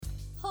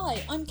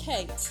Hi, I'm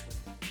Kate.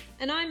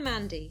 And I'm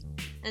Mandy,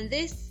 and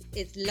this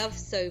is Love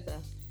Sober,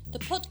 the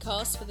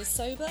podcast for the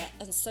sober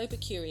and sober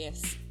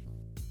curious.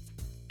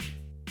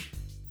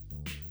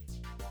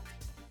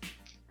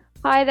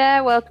 Hi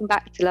there, welcome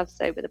back to Love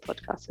Sober, the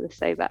podcast for the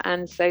sober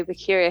and sober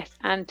curious.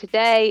 And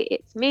today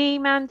it's me,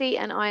 Mandy,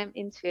 and I am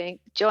interviewing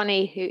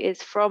Johnny, who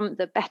is from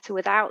the Better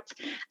Without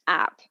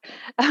app.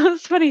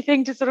 It's a funny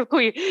thing to sort of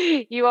call you.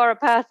 You are a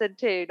person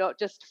too, not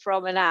just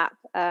from an app.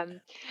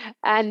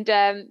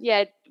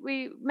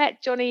 We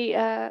met Johnny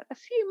a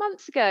few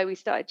months ago. We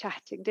started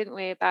chatting, didn't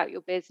we, about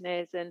your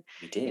business, and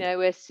we did. You know,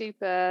 we're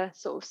super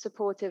sort of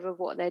supportive of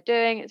what they're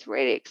doing. It's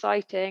really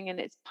exciting, and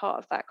it's part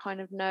of that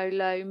kind of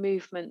no-low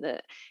movement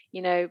that,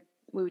 you know,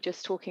 we were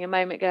just talking a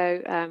moment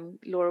ago.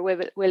 Laura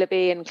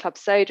Willoughby and Club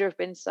Soda have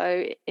been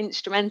so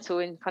instrumental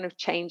in kind of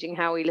changing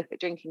how we look at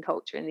drinking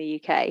culture in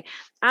the UK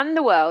and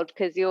the world,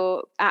 because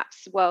your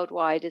app's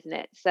worldwide, isn't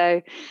it?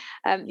 So,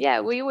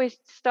 we always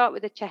start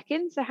with a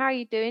check-in. So how are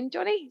you doing,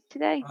 Johnny,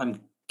 today? I'm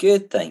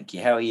good, thank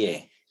you. How are you?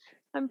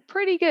 I'm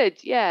pretty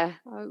good, yeah.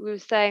 We were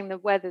saying the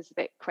weather's a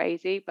bit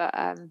crazy, but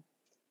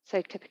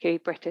so typically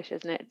British,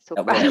 isn't it? To talk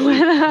about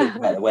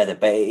the weather,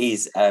 but it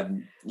is,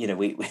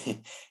 we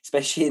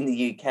especially in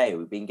the UK,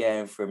 we've been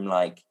going from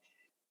like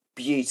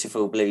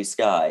beautiful blue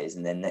skies,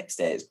 and then next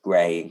day it's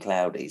grey and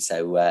cloudy.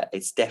 So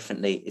it's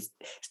definitely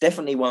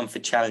one for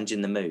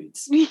challenging the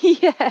moods.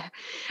 Yeah.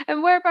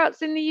 And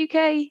whereabouts in the UK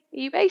are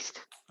you based?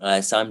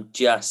 So I'm in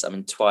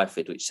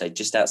Twyford, which is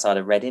just outside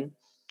of Reading.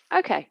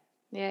 Okay.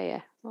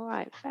 Yeah. All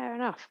right. Fair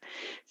enough.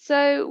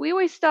 So we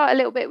always start a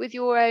little bit with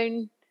your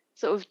own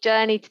sort of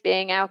journey to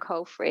being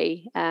alcohol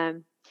free,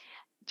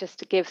 just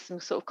to give some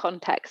sort of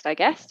context, I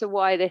guess, to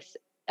why this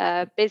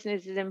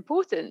business is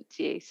important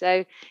to you.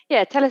 So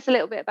yeah, tell us a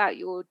little bit about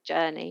your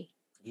journey.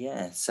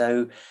 Yeah.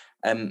 So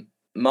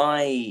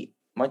my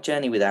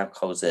journey with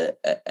alcohol is an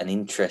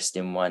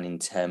interesting one, in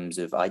terms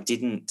of I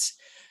didn't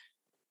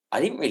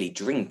really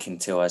drink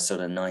until I was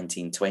sort of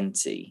 19,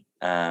 20.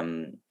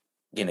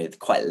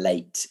 Quite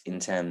late, in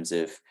terms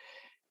of,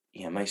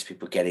 most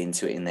people get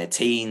into it in their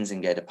teens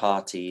and go to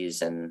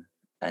parties and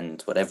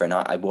whatever. And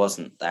I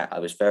wasn't that. I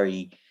was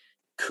very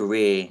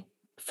career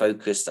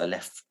focused. I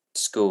left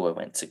school, I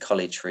went to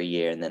college for a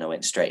year, and then I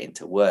went straight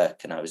into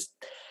work. And I was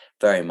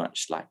very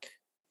much like,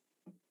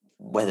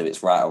 whether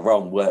it's right or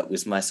wrong, work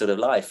was my sort of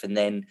life. And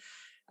then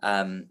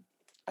I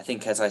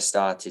think as I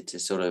started to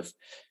sort of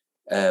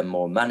earn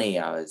more money,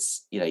 I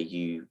was,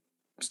 you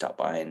start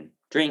buying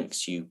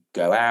drinks, you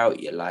go out,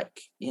 you're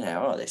like,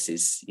 this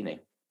is,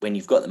 when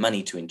you've got the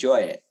money to enjoy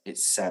it,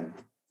 it's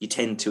you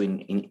tend to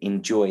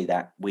enjoy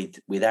that with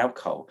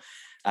alcohol.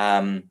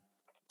 I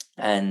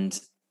then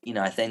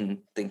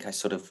think I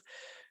sort of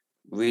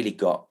really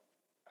got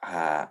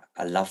a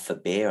love for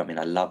beer. I mean,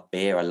 I love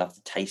beer, I love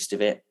the taste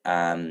of it.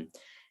 I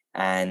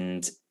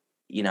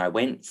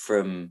went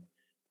from,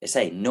 let's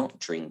say, not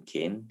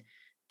drinking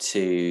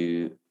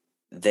to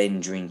then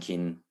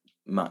drinking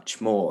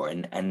much more,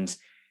 and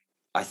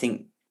I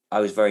think I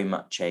was very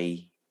much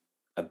a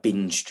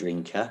binge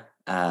drinker,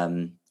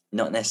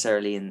 not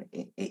necessarily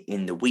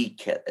in the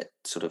week,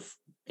 sort of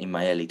in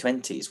my early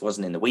 20s.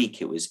 Wasn't in the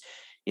week, it was,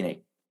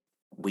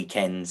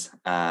 weekends,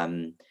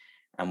 and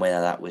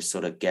whether that was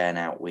sort of going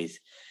out with,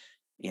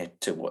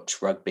 to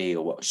watch rugby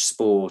or watch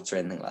sport or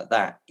anything like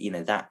that,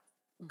 that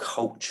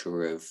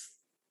culture of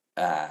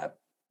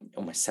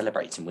almost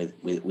celebrating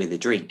with a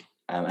drink.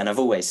 And I've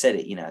always said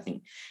it, I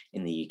think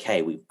in the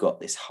UK we've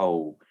got this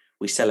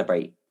we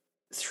celebrate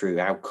through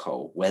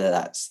alcohol, whether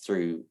that's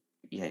through,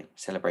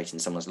 celebrating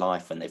someone's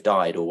life when they've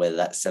died, or whether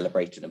that's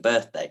celebrating a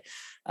birthday.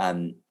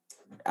 So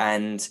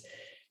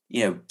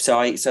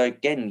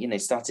again,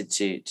 started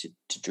to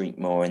drink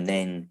more. And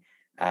then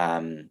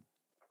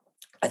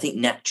I think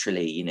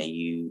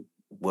naturally,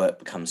 work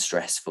becomes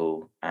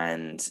stressful,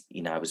 and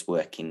I was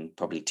working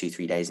probably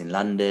 2-3 days in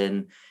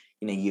London.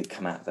 You'd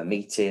come out of a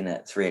meeting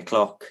at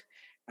 3:00,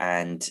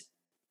 and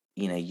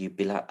you'd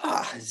be like,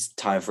 it's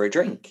time for a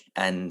drink.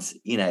 And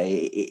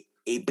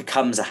it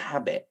becomes a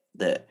habit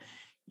that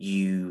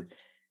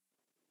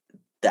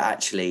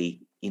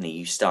actually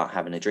you start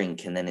having a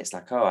drink, and then it's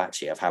like,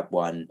 actually I've had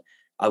one.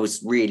 I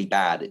was really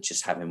bad at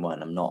just having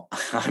one. I'm not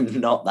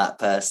that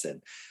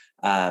person.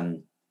 I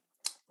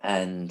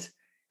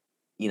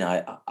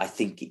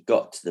think it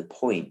got to the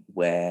point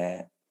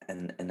where,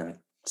 and I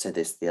said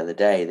this the other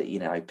day, that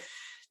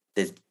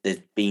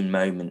there's been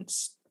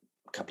moments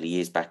a couple of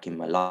years back in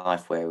my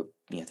life where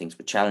things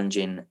were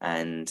challenging,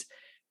 and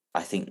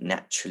I think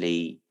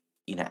naturally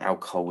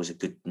alcohol was a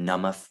good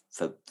number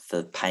for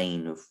the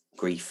pain of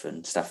grief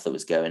and stuff that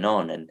was going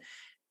on,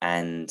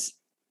 and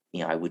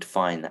I would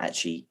find that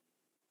actually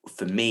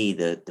for me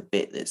the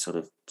bit that sort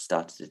of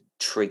started to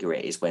trigger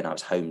it is when I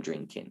was home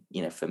drinking.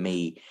 For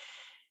me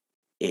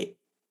it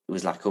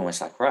was like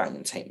almost like, right, I'm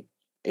going to take,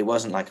 it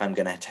wasn't like I'm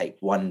going to take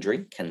one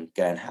drink and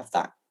go and have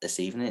that this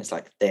evening. It's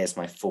like, there's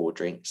my 4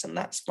 drinks and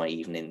that's my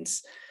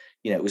evenings.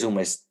 It was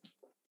almost,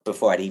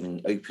 before I'd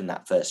even opened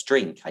that first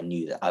drink, I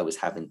knew that I was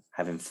having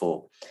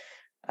 4.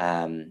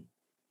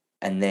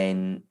 And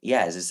then,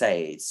 as I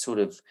say, it's sort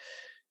of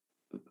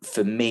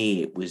for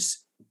me, it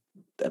was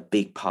a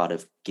big part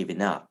of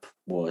giving up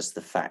was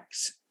the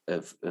fact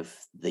of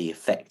the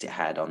effect it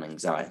had on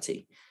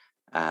anxiety,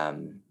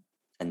 and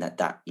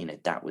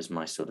that was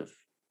my sort of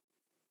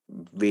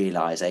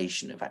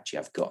realization of actually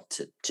I've got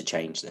to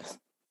change this.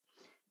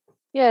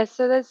 Yeah,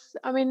 so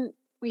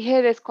we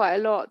hear this quite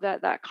a lot,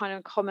 that kind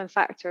of common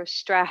factor of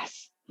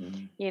stress,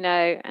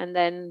 and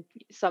then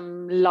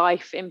some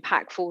life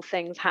impactful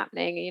things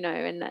happening,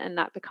 and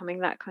that becoming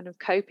that kind of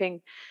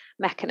coping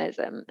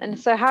mechanism. And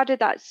so how did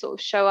that sort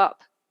of show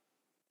up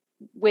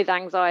with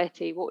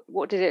anxiety?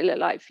 What did it look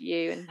like for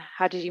you, and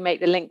how did you make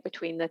the link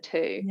between the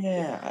two?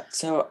 Yeah,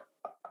 so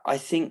I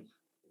think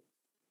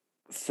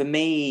for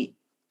me,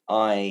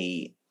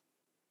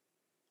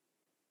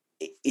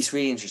 it's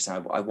really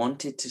interesting. I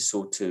wanted to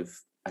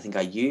I think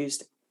I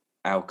used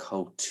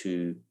alcohol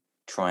to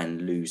try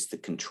and lose the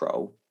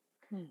control,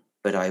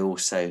 but I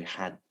also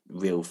had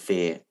real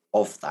fear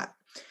of that.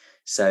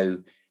 So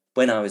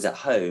when I was at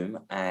home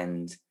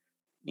and,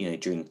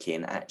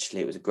 drinking,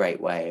 actually it was a great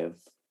way of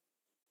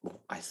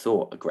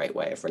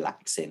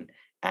relaxing,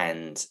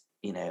 and,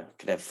 I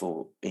could have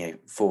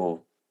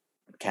four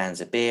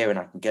cans of beer and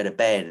I can go to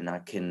bed and I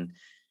can,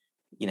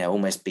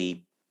 almost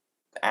be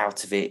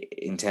out of it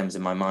in terms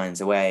of my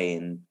mind's away,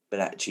 but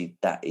actually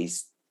that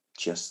is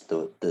just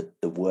the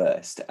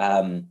worst.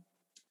 But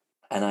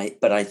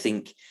I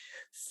think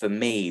for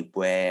me,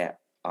 where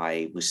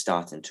I was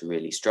starting to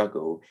really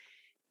struggle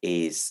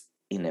is,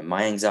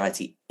 my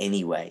anxiety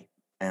anyway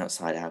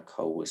outside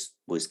alcohol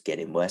was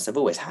getting worse. I've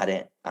always had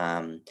it.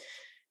 I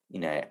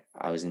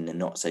was in a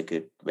not so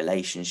good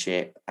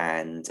relationship,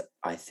 and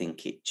I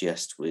think it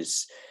just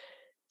was,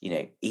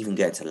 even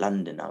going to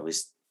London, I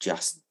was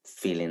just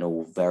feeling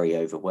all very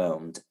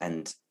overwhelmed,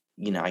 and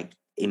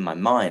in my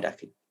mind I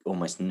could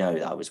almost know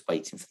that I was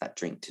waiting for that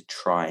drink to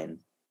try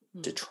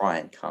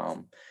and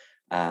calm.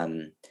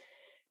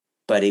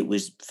 But it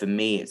was, for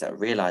me, it's that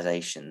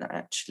realization that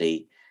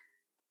actually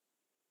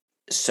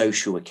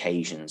social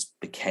occasions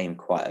became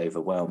quite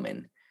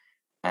overwhelming,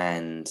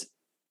 and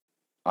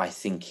I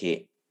think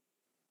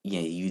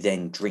you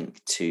then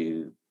drink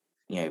to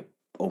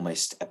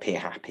almost appear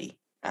happy.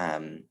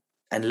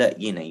 And look,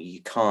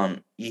 you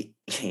can't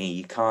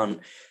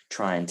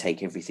try and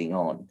take everything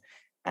on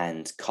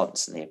and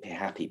constantly appear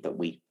happy, but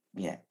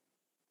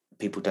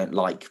people don't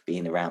like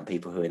being around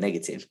people who are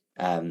negative,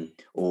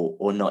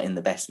 or not in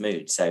the best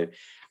mood. So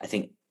I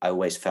think I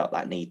always felt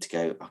that need to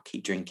go, I'll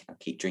keep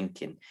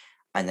drinking.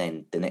 And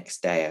then the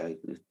next day I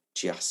would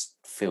just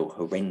feel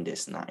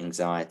horrendous, and that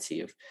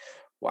anxiety of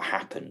what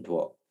happened,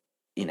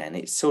 and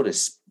it sort of,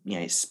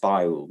 it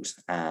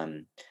spirals.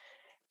 And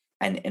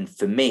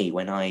for me,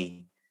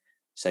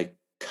 so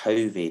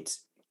COVID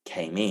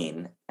came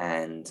in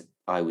and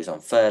I was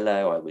on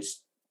furlough, I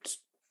was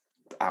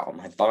out on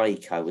my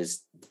bike, I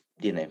was,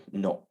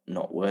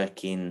 not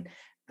working,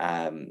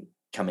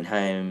 coming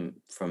home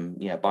from,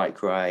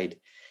 bike ride,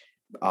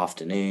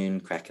 afternoon,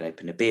 cracking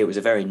open a beer. It was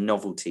a very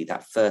novelty.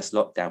 That first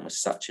lockdown was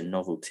such a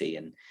novelty.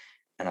 And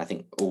I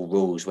think all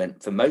rules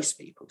went, for most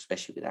people,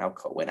 especially with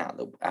alcohol, went out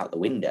the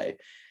window.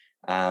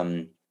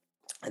 And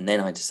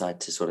then I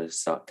decided to sort of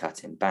start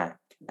cutting back.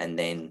 And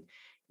then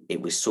it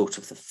was sort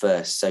of the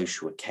first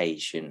social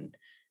occasion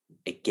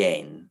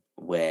again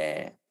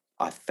where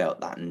I felt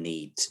that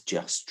need to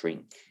just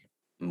drink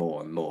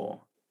more and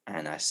more.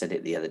 And I said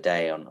it the other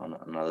day on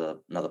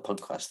another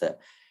podcast that,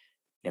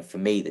 for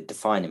me, the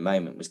defining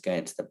moment was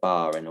going to the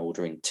bar and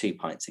ordering 2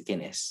 pints of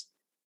Guinness.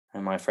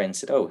 And my friend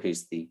said, "Oh,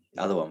 who's the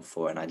other one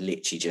for?" And I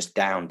literally just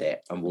downed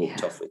it and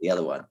walked off with the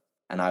other one.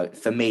 And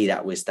for me,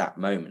 that was that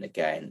moment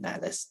again. No,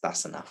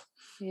 that's enough.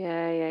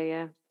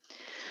 Yeah.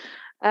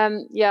 I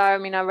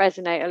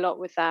resonate a lot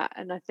with that,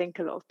 and I think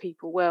a lot of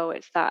people will.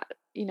 It's that,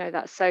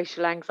 that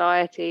social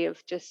anxiety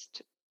of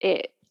just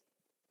it,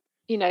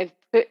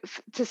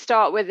 to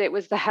start with, it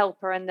was the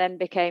helper and then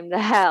became the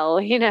hell.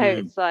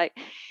 It's like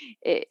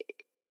it,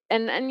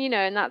 and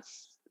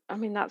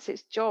that's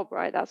its job,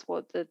 right? That's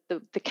what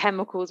the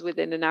chemicals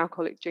within an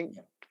alcoholic drink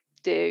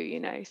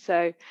do.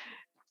 So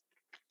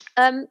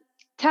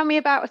tell me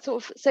about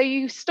so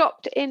you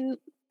stopped in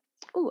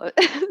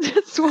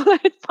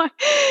swallowed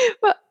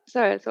but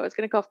sorry, I thought I was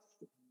going to cough.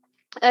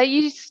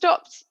 You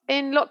stopped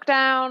in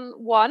lockdown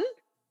 1,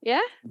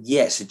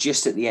 yeah, so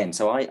just at the end.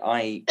 So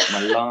I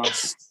my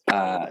last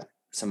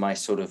so my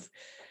sort of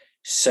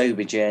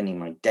sober journey,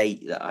 my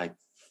date that I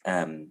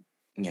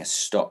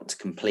stopped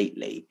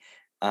completely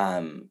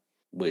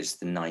was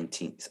the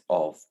 19th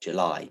of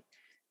July,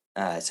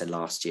 so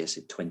last year,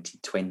 so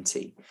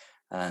 2020,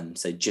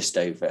 so just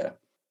over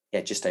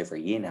a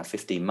year now,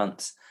 15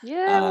 months.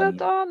 Well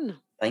done.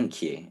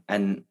 Thank you.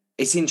 And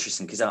it's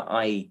interesting because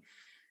I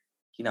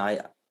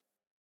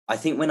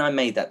think when I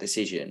made that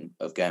decision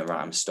of going,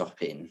 right, I'm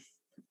stopping,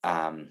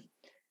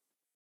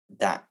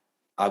 that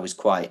I was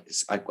quite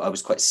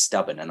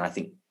stubborn, and I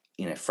think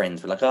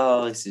friends were like,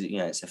 "Oh, this is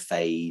it's a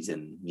phase,"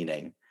 and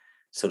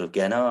sort of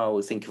going, "Oh,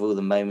 we'll think of all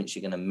the moments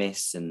you're going to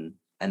miss," and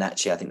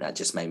actually I think that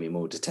just made me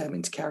more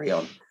determined to carry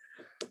on.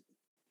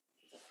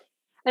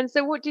 And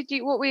so what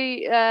were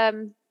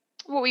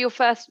What were your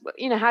first,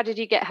 how did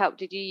you get help?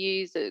 Did you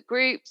use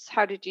groups?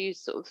 How did you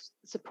sort of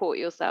support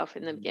yourself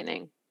in the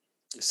beginning?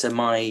 So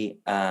I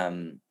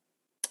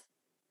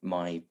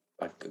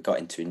got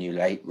into a new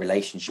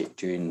relationship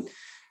during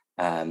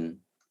I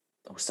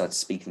started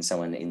speaking to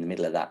someone in the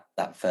middle of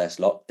that first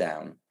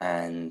lockdown,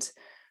 and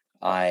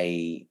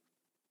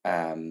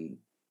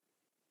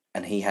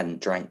and he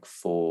hadn't drank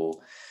for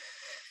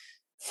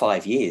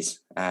 5 years.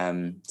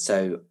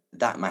 So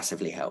that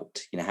massively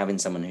helped. Having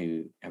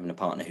a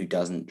partner who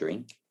doesn't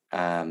drink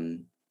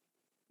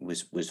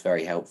was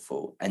very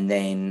helpful. And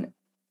then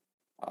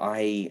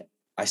I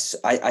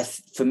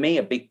for me,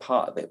 a big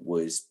part of it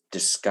was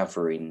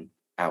discovering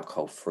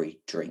alcohol-free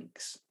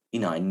drinks.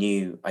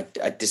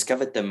 I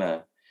discovered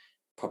them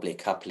probably a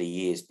couple of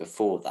years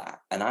before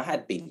that, and I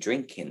had been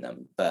drinking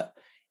them, but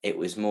it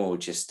was more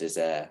just as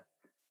a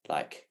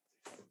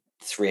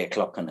 3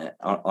 o'clock on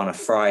a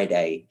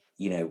Friday,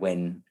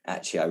 when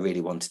actually I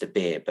really wanted a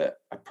beer, but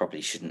I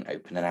probably shouldn't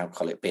open an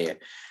alcoholic beer.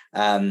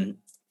 A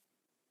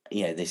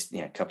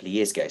couple of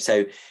years ago.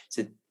 So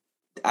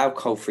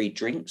alcohol-free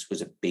drinks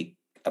was a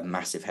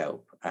massive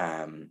help.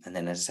 And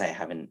then, as I say,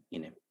 having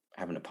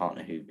a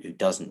partner who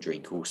doesn't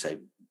drink also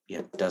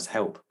does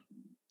help.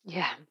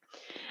 Yeah.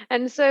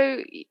 And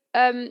so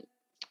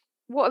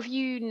what have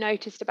you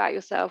noticed about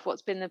yourself?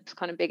 What's been the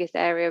kind of biggest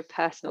area of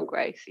personal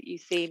growth that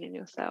you've seen in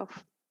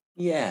yourself?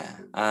 Yeah.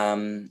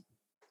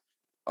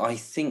 I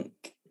think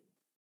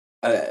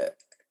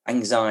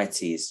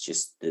anxiety is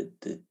just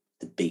the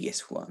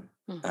biggest one.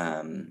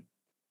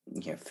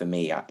 For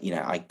me,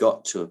 I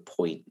got to a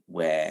point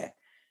where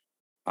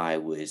I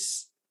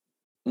was,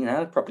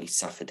 I probably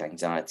suffered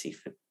anxiety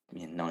for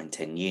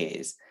 9-10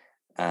 years.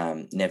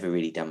 Never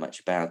really done much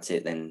about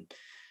it. Then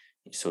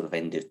sort of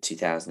end of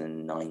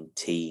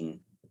 2019,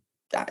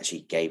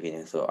 actually gave in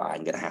and thought,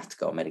 I'm going to have to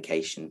go on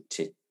medication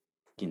to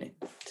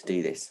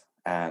do this.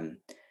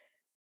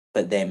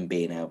 But then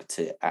being able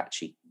to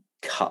actually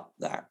cut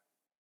that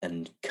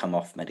and come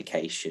off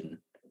medication,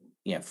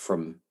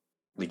 from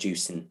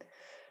reducing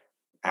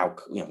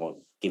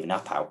alcohol, giving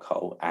up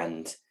alcohol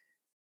and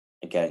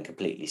going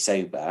completely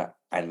sober,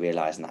 and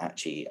realizing that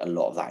actually a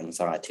lot of that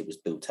anxiety was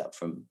built up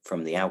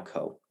from the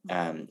alcohol.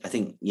 I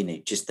think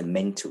just the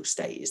mental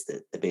state is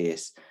the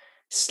biggest.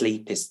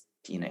 Sleep is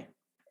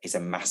a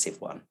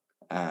massive one,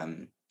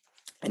 and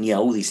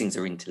all these things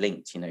are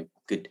interlinked.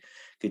 Good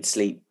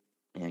sleep,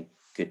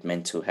 good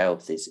mental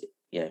health is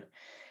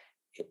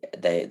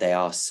they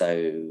are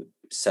so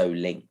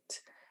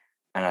linked.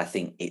 And I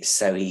think it's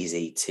so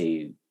easy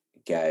to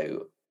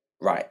go,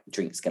 right,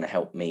 drink's going to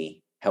help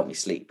me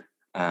sleep,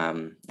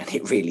 and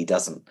it really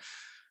doesn't.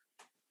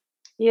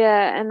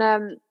 Yeah. And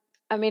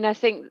I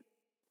think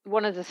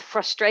one of the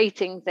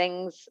frustrating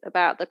things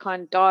about the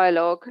kind of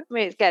dialogue,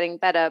 it's getting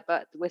better,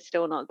 but we're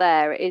still not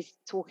there, is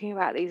talking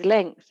about these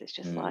links. It's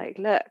just like,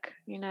 look,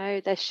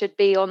 there should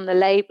be on the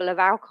label of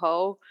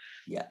alcohol,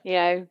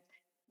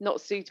 not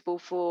suitable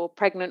for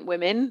pregnant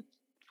women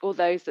or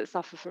those that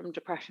suffer from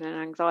depression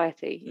and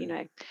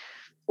anxiety,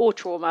 or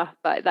trauma,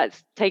 but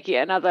that's taking it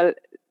another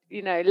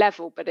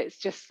level. But it's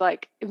just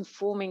like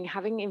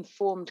having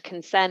informed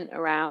consent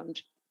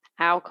around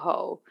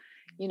alcohol,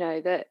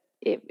 that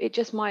it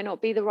just might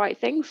not be the right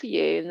thing for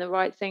you and the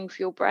right thing for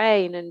your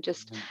brain. And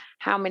just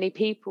how many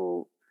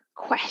people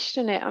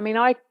question it.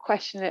 I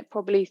question it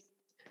probably.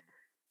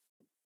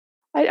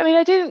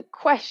 I didn't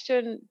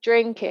question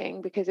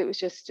drinking because it was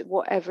just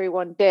what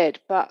everyone did,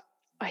 but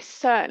I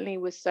certainly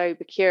was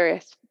sober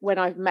curious when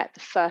I met the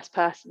first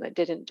person that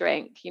didn't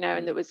drink,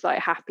 and that was like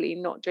happily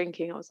not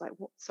drinking. I was like,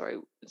 what? Sorry.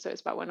 So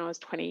it's about when I was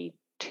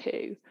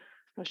 22. I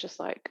was just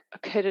like, I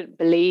couldn't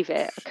believe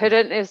it.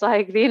 It was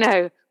like,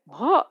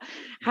 what?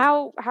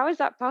 How is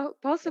that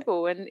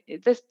possible? And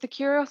the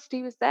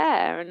curiosity was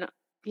there, and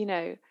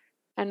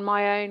and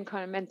my own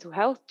kind of mental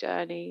health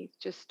journey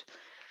just.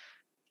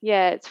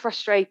 Yeah, it's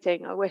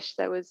frustrating. I wish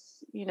there was,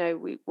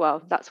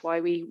 that's why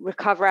we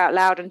recover out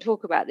loud and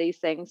talk about these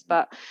things,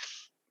 but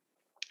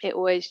it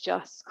always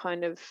just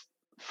kind of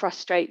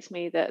frustrates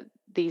me that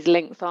these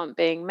links aren't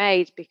being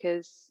made,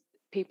 because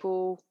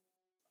people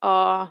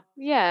are,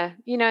 and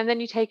then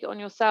you take it on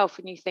yourself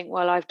and you think,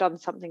 well, I've done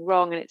something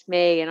wrong and it's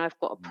me and I've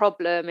got a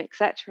problem,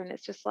 etc. And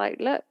it's just like,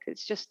 look,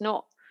 it's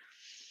not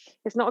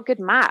a good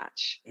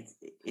match.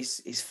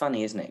 It's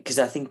funny, isn't it? Because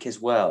I think as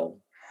well,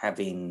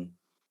 having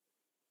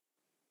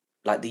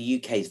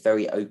the UK is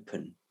very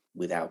open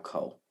with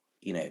alcohol.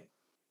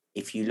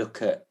 If you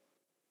look at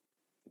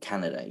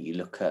Canada, you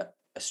look at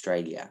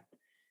Australia,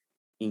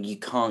 you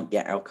can't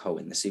get alcohol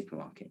in the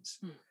supermarkets.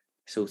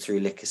 It's all through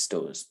liquor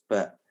stores.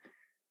 But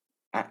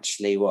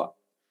actually,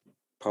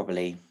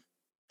 probably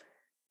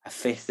a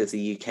fifth of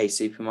the UK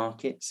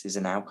supermarkets is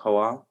an alcohol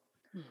aisle.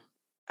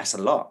 That's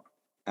a lot.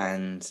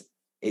 And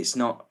it's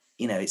not,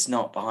 it's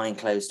not behind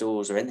closed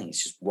doors or anything.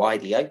 It's just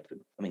widely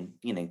open.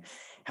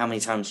 How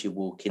many times you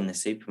walk in the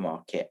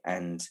supermarket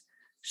and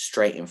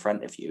straight in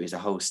front of you is a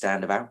whole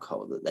stand of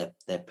alcohol that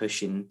they're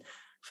pushing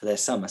for their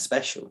summer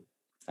special.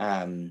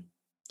 I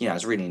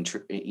was really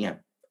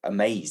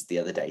amazed the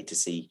other day to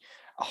see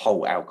a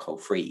whole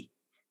alcohol-free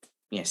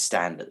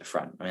stand at the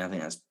front. I mean, I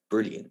think that's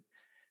brilliant.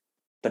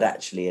 But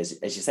actually, as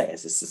you say,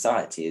 as a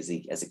society,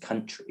 as a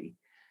country,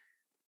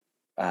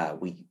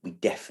 we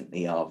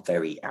definitely are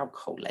very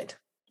alcohol led.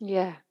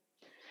 Yeah.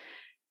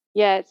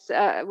 It's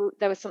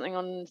there was something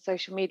on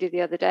social media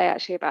the other day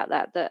actually about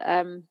that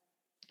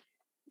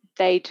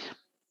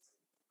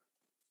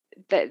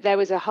there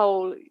was a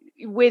whole,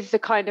 with the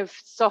kind of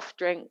soft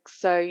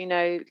drinks, so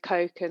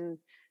Coke and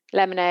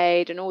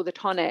lemonade and all the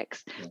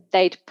tonics,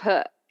 they'd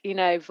put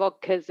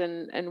vodkas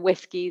and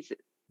whiskeys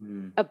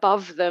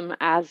above them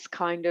as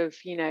kind of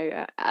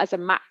as a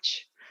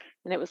match,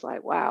 and it was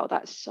like, wow,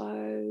 that's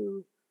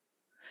so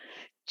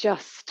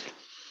just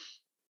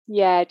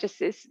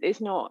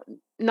it's not,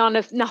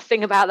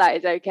 nothing about that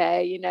is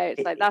okay,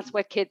 it's like that's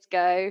where kids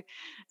go,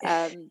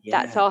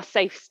 that's our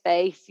safe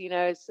space,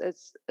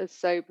 as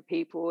sober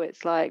people.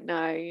 It's like,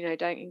 no,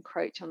 don't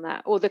encroach on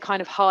that. Or the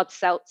kind of hard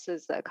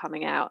seltzers that are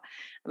coming out.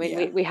 I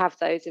mean, we have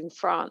those in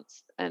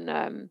France,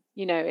 and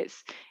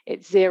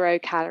it's 0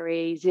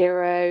 calorie,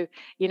 zero,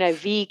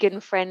 vegan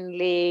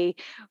friendly,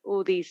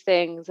 all these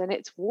things, and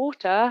it's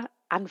water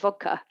and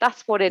vodka.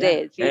 That's what it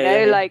is,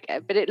 like,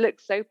 but it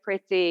looks so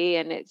pretty,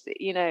 and it's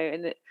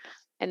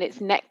and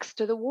it's next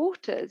to the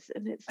waters,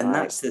 and it's and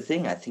like, that's the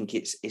thing. I think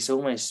it's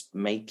almost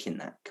making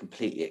that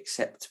completely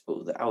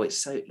acceptable, that it's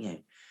so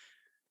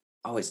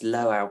it's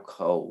low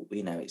alcohol,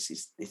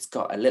 it's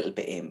got a little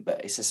bit in,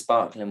 but it's a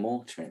sparkling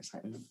water, and it's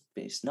like, but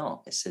it's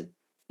not, it's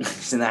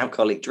an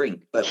alcoholic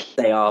drink, but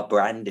they are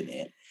branding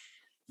it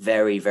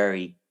very,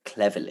 very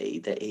cleverly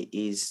that it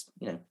is,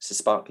 it's a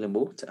sparkling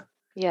water.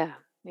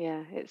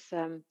 It's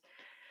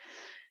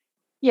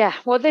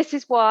well, this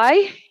is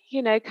why,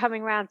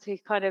 coming around to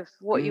kind of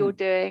what you're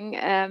doing,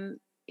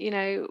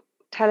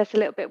 tell us a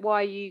little bit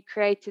why you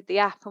created the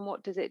app and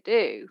what does it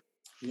do.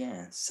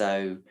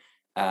 So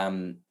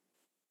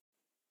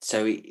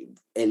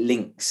it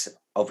links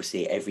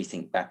obviously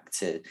everything back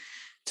to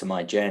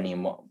my journey,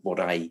 and what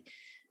I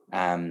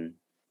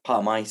part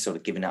of my sort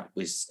of giving up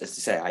was, as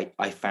I say,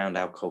 I found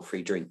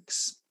alcohol-free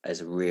drinks as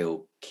a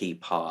real key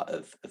part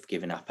of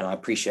giving up. And I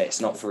appreciate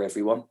it's not for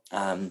everyone.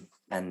 And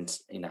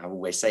I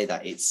always say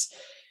that it's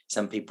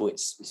some people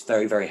it's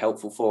very, very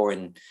helpful for,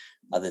 and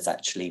others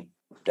actually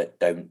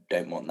don't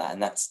want that,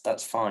 and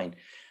that's fine.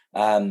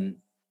 But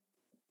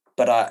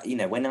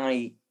when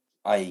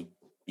I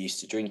used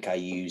to drink, I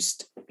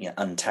used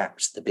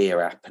Untapped, the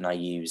beer app, and I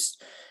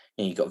used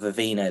you got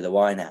Vivino, the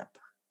wine app,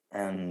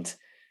 and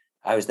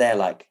I was there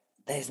like,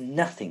 there's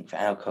nothing for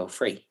alcohol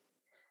free.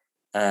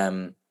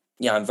 I'm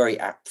very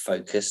app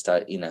focused.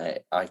 I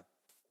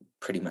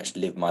pretty much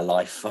live my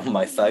life on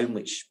my phone,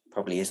 which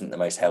probably isn't the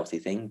most healthy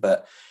thing,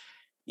 but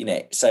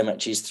so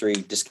much is through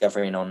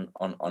discovering on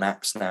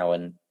apps now.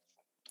 And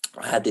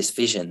I had this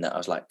vision that I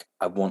was like,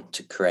 I want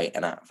to create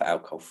an app for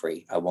alcohol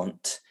free. I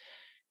want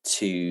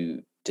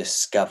to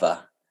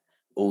discover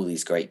all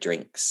these great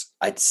drinks.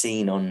 I'd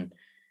seen on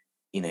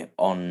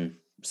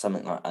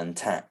something like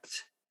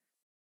Untapped,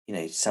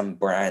 some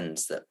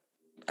brands that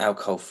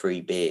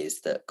alcohol-free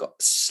beers that got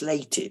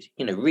slated,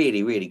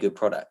 really, really good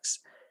products,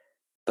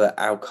 but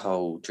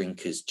alcohol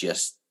drinkers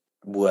just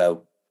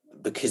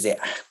because it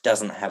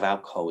doesn't have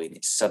alcohol in,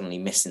 it's suddenly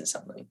missing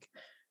something.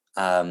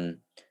 And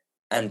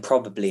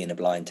probably in a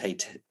blind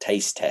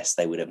taste test,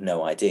 they would have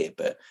no idea,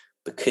 but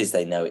because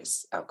they know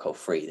it's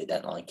alcohol-free, they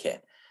don't like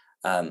it.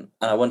 And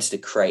I wanted to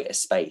create a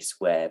space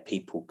where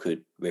people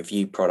could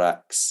review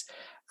products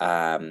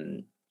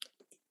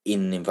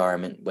in an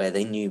environment where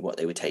they knew what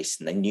they were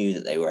tasting, they knew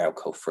that they were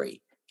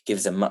alcohol-free. It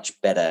gives a much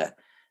better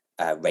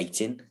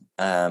rating.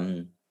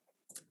 Being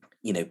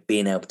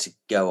able to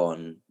go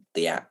on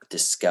the app,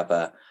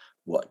 discover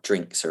what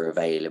drinks are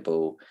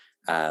available,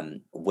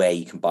 where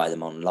you can buy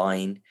them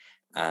online.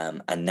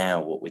 And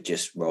now what we're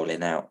just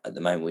rolling out at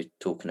the moment, we're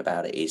talking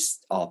about it, is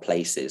Our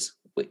Places,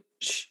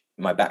 which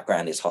my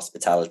background is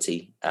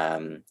hospitality,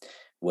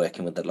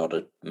 working with a lot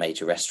of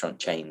major restaurant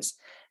chains.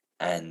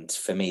 And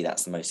for me,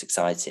 that's the most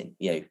exciting,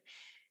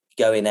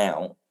 going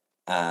out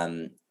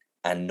and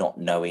not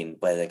knowing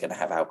whether they're going to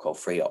have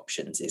alcohol-free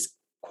options is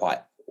quite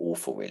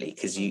awful, really,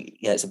 because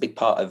it's a big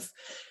part of,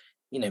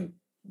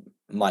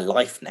 my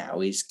life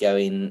now is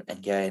going,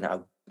 I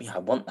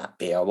want that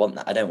beer, I want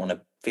that. I don't want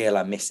to feel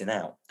I'm missing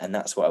out. And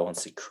that's what I want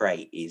to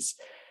create, is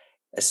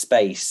a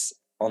space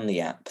on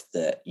the app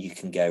that you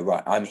can go,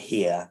 right, I'm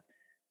here,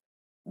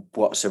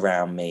 what's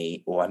around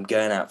me, or I'm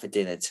going out for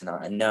dinner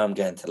tonight, I know I'm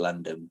going to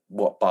London,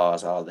 what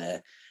bars are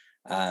there,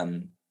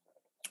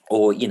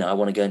 or I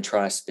want to go and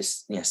try a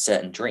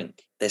certain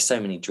drink. There's so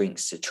many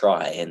drinks to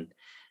try, and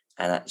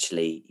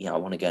actually I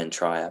want to go and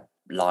try a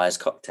Liar's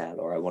cocktail,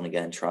 or I want to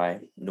go and try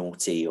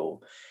Naughty, or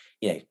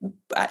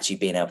actually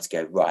being able to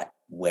go, right,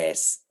 where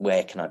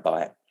can I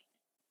buy it?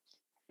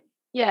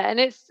 And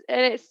it's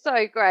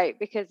so great,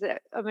 because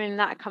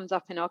that comes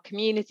up in our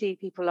community.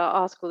 People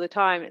ask all the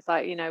time. It's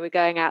like, we're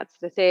going out to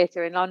the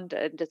theatre in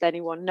London, does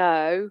anyone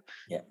know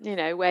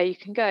where you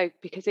can go?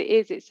 Because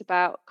it's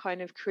about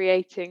kind of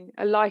creating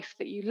a life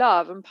that you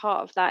love, and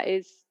part of that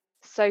is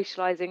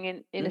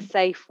socializing in a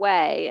safe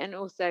way. And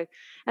also,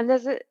 and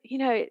there's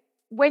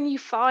when you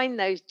find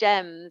those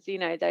gems, you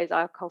know, those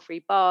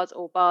alcohol-free bars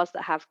or bars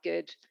that have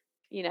good,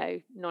 you know,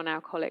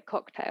 non-alcoholic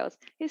cocktails,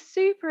 it's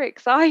super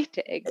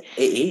exciting,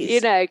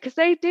 It is. because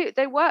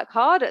they work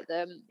hard at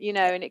them,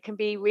 and it can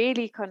be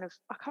really kind of,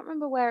 I can't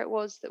remember where it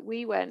was that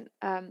we went.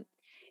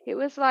 It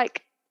was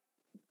like,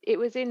 it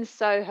was in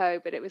Soho,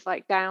 but it was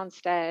like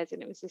downstairs,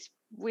 and it was this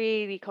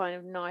really kind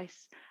of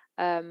nice,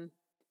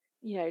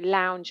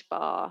 lounge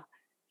bar.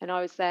 And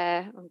I was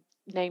there, I'm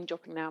name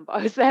dropping now, but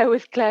I was there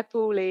with Claire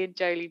Pooley and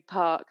Jolene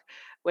Park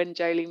when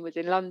Jolene was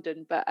in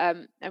London. But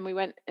and we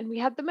went and we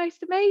had the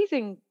most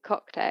amazing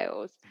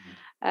cocktails.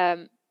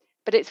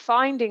 But it's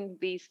finding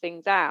these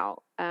things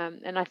out.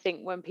 And I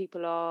think when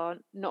people are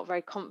not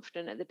very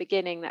confident at the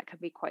beginning, that can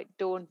be quite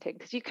daunting,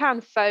 because you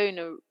can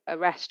phone a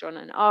restaurant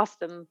and ask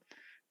them,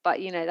 but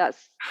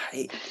that's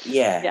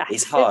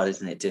it's hard,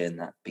 isn't it, doing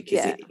that,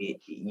 because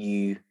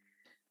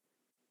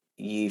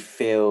you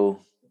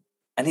feel,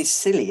 and it's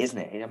silly, isn't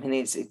it? I mean,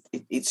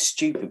 it's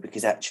stupid,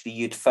 because actually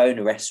you'd phone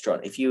a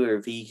restaurant if you were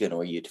a vegan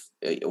or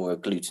a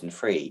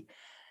gluten-free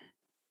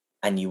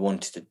and you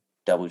wanted to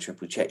double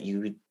triple check,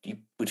 you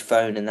would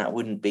phone and that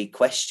wouldn't be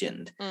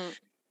questioned.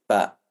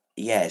 But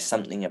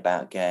something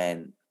about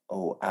going,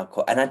 oh,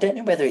 alcohol, and I don't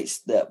know whether it's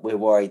that we're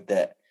worried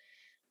that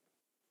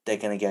they're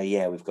going to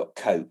go, we've got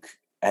Coke,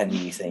 and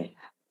you think,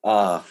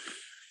 know,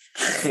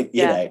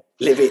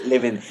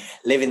 living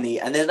the,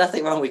 and there's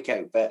nothing wrong with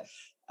Coke, but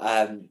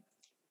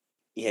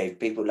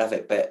people love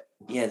it. But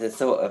the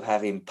thought of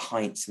having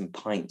pints and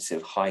pints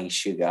of high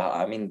sugar,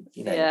 I mean,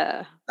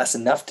 that's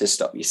enough to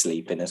stop you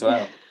sleeping as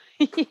well.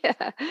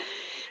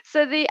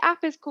 So the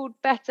app is called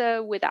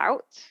Better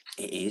Without.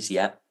 It is,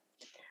 yeah.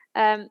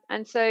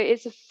 And so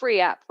it's a free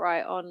app,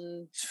 right?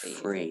 It's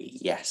free,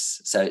 yes.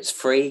 So it's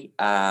free.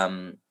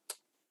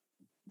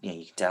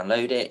 You can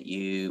download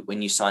it.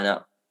 When you sign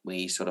up,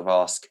 we sort of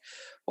ask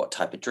what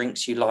type of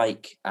drinks you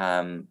like.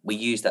 We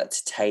use that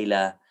to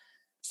tailor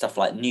stuff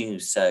like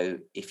news. So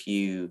if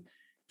you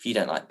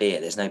don't like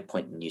beer, there's no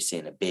point in you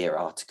seeing a beer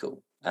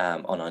article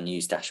on our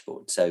news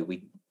dashboard. So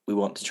we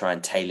want to try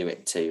and tailor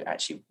it to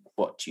actually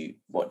what you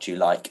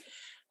like.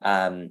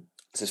 So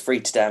it's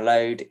free to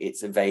download.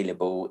 It's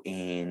available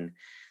in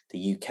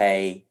the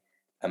UK,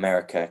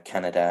 America,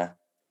 Canada,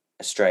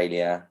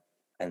 Australia,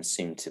 and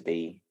soon to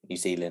be New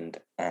Zealand,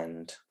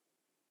 and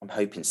I'm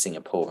hoping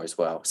Singapore as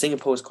well.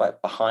 Singapore's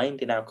quite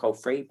behind in alcohol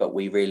free, but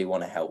we really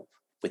want to help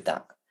with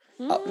that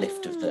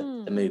uplift of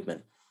the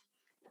movement.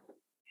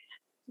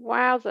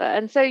 Wowza.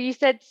 And so you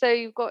said, so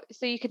you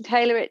can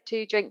tailor it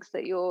to drinks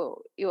that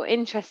you're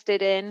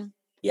interested in.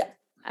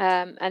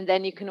 And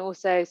then you can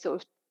also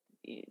sort of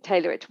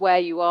tailor it to where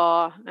you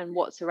are and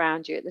what's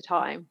around you at the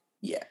time.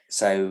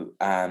 So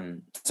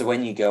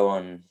when you go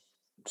on,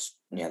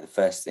 the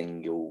first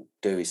thing you'll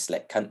do is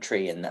select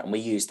country, and we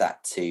use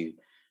that to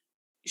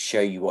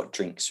show you what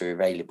drinks are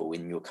available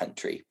in your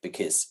country,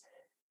 because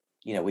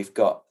we've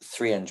got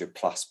 300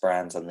 plus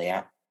brands on the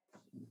app,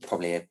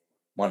 probably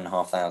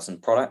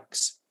 1,500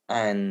 products,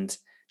 and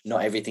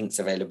not everything's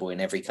available in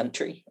every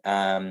country.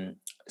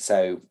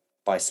 So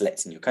by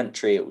selecting your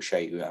country, it will show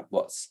you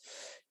what's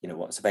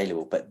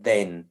available. But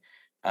then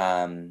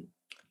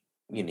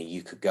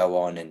you could go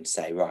on and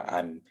say,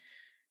 right,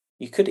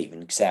 you could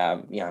even say,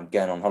 I'm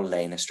going on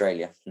holiday in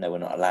Australia. No, we're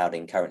not allowed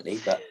in currently,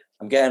 but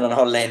I'm going on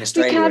holiday in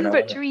Australia. You can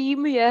but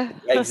dream,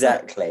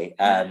 Exactly.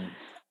 I'm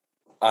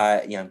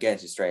going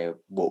to Australia.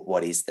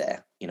 What is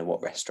there?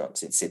 What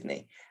restaurants in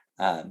Sydney?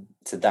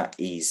 So that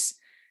is,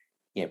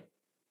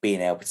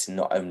 being able to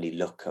not only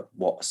look at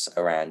what's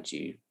around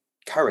you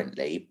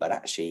currently, but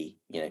actually,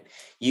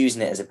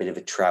 using it as a bit of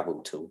a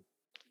travel tool.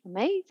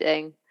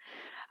 Amazing.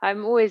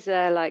 I'm always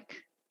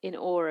in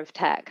awe of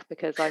tech,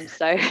 because I'm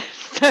so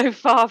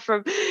far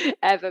from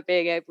ever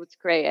being able to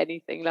create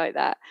anything like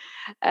that.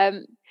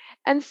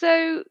 And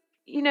so,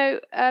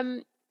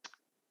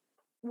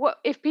 what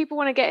if people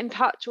want to get in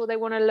touch or they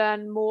want to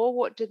learn more,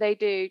 what do they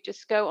do?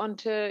 Just go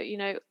onto,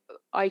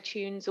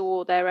 iTunes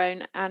or their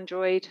own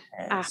Android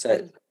app?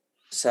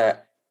 So,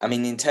 I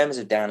mean, in terms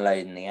of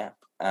downloading the app,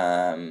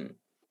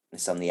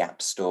 it's on the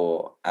App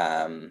Store.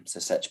 So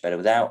search Better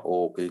Without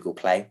or Google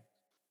Play.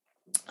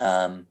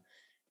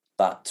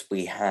 But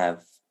we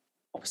have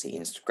obviously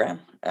Instagram.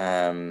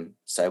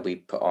 So we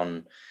put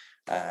on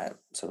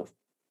sort of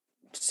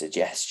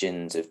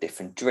suggestions of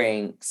different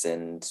drinks,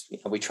 and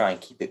we try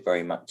and keep it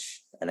very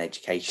much an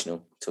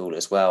educational tool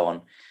as well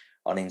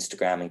on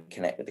Instagram, and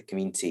connect with the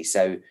community.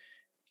 So,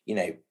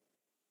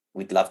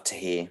 we'd love to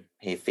hear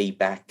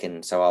feedback.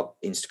 And so our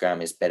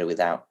Instagram is Better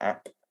Without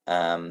app.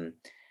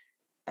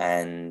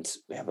 And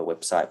we have a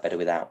website,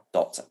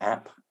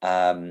 betterwithout.app.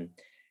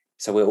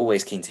 So we're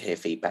always keen to hear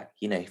feedback,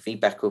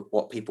 feedback of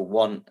what people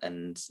want.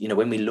 And,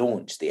 when we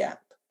launched the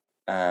app,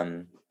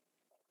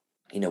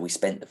 we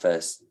spent the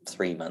first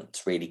 3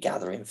 months really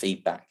gathering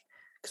feedback,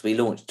 because we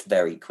launched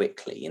very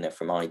quickly,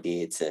 from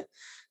idea to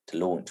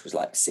launch was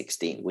like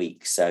 16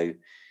 weeks. So,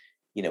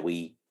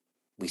 we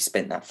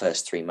spent that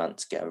first 3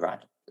 months going,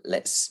 right,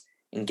 let's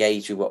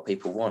engage with what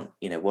people want.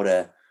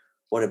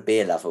 what a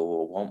beer lover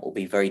will want will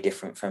be very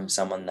different from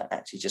someone that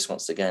actually just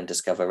wants to go and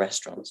discover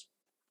restaurants.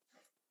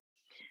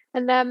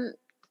 And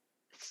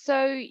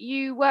so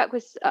you work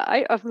with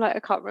I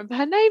can't remember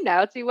her name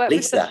now. So you work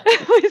Lisa.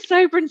 with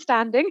Sober and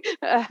Standing.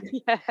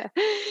 Yeah.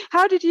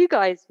 How did you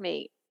guys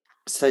meet?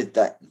 So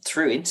that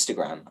through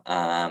Instagram.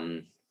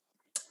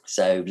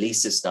 So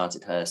Lisa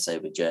started her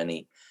sober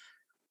journey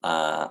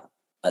at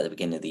the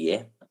beginning of the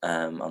year,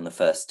 on the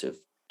 1st of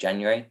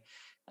January,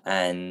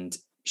 and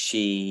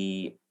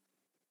she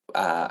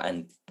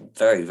and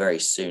very, very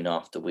soon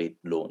after we'd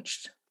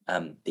launched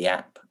the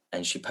app,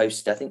 and she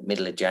posted, I think,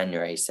 middle of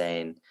January,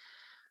 saying,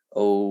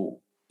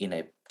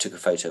 took a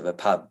photo of a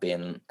pub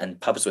and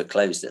pubs were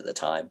closed at the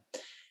time,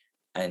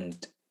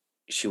 and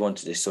she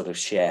wanted to sort of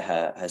share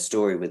her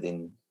story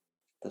within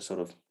the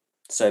sort of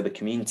sober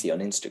community on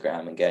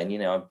Instagram, and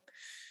going, I'm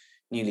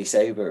newly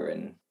sober,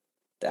 and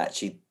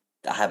actually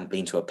I haven't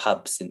been to a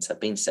pub since I've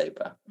been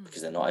sober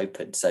because they're not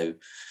open. So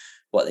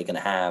what they're going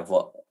to have,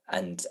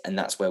 and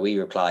that's where we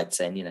replied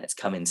saying, it's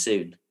coming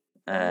soon.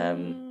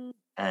 And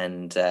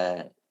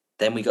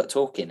then we got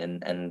talking,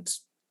 and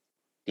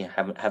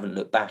haven't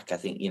looked back. I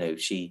think,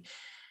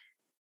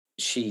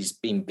 she's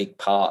been a big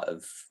part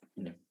of,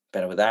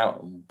 Better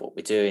Without and what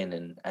we're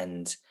doing,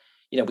 and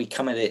we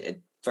come at it at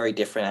very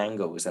different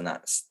angles, and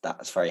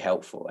that's very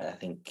helpful. And I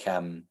think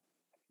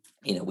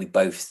we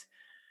both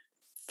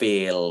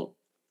feel,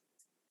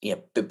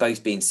 but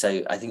both being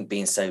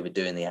sober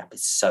doing the app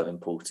is so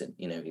important,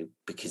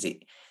 because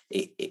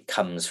it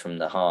comes from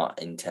the heart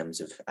in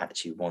terms of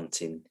actually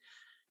wanting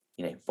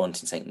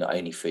something not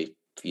only for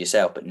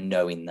yourself, but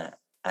knowing that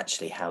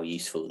actually how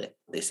useful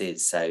this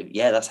is. So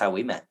yeah, that's how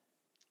we met.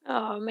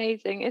 Oh,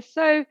 amazing. It's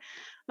so,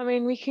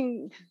 we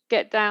can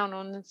get down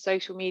on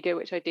social media,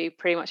 which I do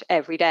pretty much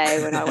every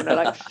day when I want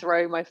to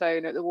throw my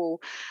phone at the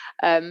wall.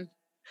 But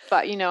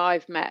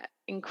I've met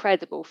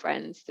incredible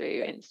friends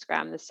through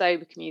Instagram. The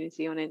sober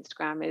community on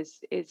Instagram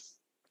is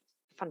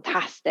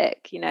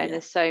fantastic, and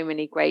there's so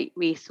many great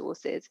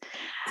resources.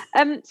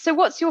 So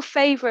what's your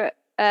favorite,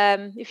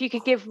 if you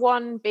could give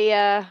one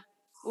beer?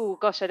 Oh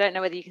gosh, I don't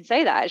know whether you can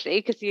say that actually,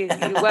 because you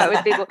work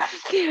with people.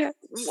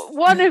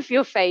 One of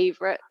your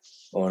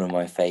favorites. One of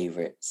my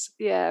favorites.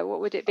 Yeah,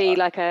 what would it be?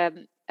 Like a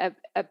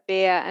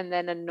beer and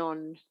then a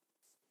non.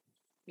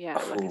 Yeah,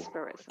 like a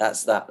spirit.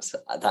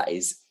 That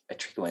is a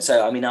tricky one.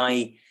 So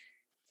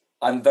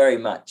I'm very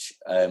much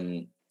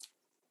I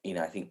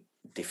think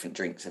different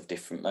drinks have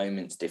different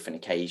moments, different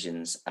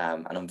occasions,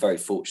 and I'm very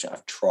fortunate.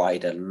 I've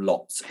tried a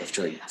lot of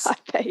drinks. I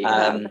bet you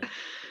have.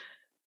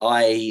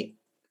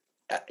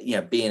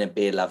 Being a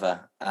beer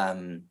lover,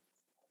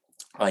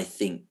 I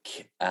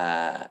think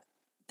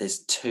there's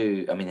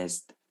two.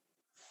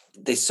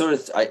 There's sort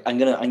of I'm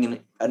gonna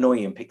annoy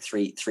you and pick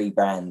three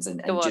brands,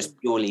 and just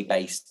purely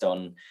based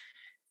on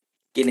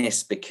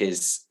Guinness,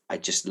 because I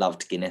just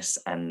loved Guinness,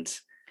 and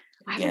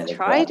I haven't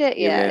tried it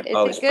yet.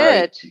 Is it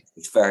good?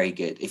 It's very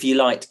good. If you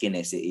liked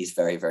Guinness, it is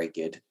very, very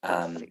good.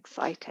 That's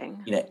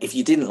exciting. If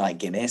you didn't like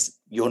Guinness,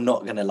 you're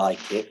not going to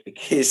like it,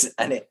 because,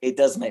 and it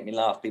does make me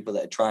laugh, people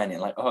that are trying it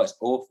like, oh, it's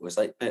awful. It's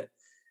like, but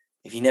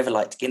if you never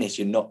liked Guinness,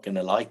 you're not going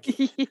to like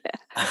it.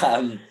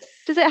 Yeah.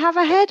 Does it have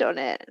a head on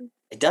it?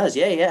 It does,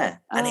 yeah.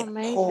 And it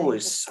amazing.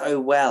 pours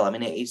so well.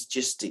 It's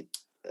just,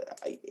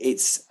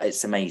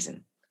 it's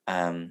amazing.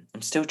 I'm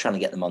still trying to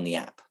get them on the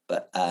app,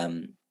 but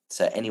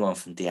so anyone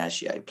from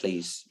Diageo,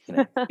 please,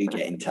 do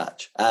get in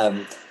touch.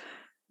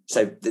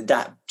 So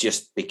that,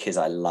 just because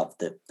I love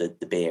the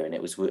beer, and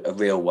it was a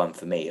real one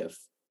for me of,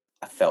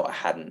 I felt I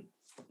hadn't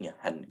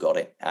got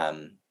it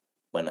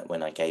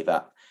when I gave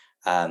up.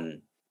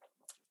 I'm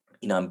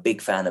a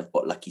big fan of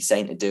what Lucky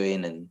Saint are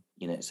doing, and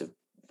it's a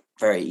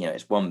very,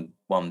 it's one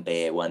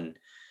beer, one,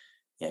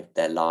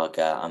 their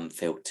lager,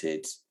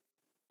 unfiltered,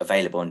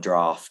 available on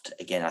draft.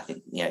 Again, I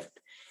think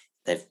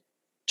they've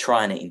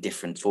trying it in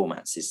different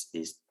formats is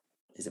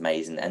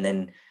amazing. And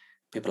then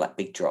people like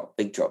Big Drop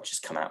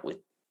just come out with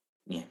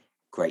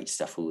great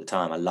stuff all the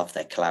time. I love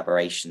their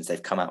collaborations.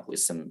 They've come out with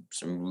some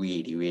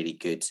really, really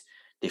good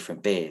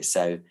different beers.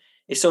 So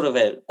it's sort of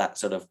that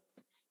sort of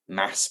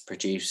mass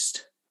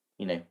produced,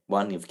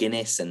 one of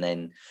Guinness, and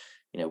then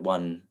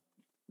one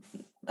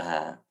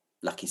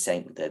Lucky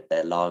Saint with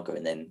their lager,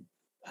 and then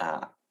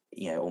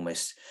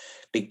almost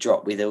Big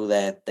Drop with all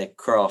their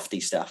crafty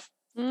stuff.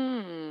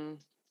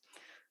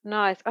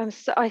 Nice.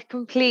 I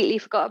completely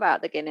forgot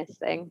about the Guinness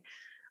thing.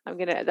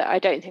 I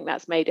don't think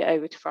that's made it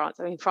over to France.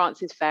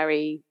 France is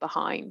very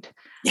behind.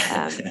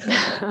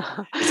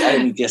 It's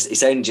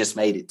only just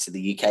made it to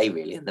the UK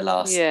really in the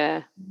last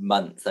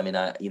month.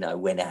 I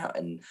went out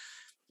and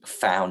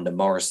found a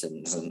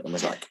Morrison's and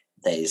was like,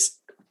 there's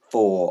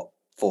four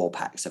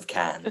packs of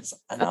cans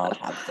and I'll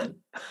have them.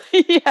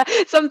 Yeah,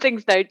 some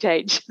things don't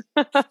change.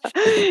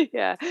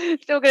 Yeah,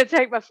 still going to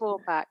take my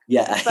 4-pack.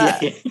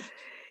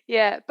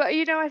 Yeah. But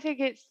I think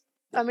it's,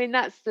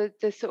 that's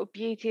the sort of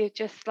beauty of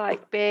just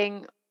like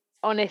being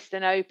honest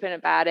and open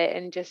about it,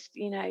 and just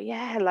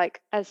like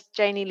as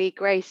Janie Lee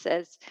Grace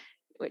says,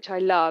 which I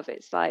love,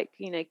 it's like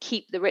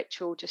keep the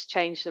ritual, just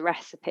change the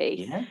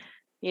recipe.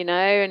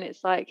 and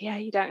it's like, yeah,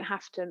 you don't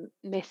have to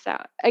miss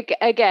out.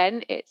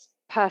 Again, it's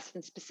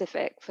person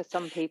specific. For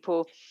some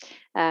people,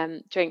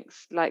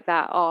 drinks like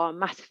that are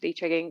massively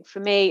triggering. For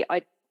me,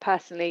 I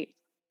personally,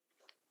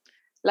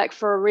 like,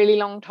 for a really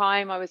long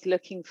time, I was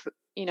looking for,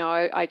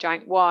 I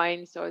drank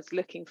wine, so I was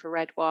looking for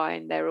red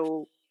wine. They're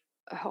all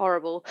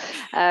horrible.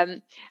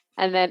 And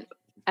then,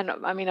 and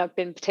I mean, I've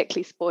been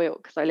particularly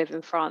spoiled because I live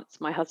in France.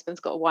 My husband's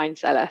got a wine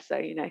cellar, so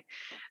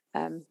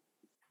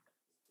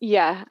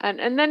yeah,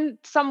 and then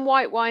some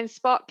white wines,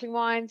 sparkling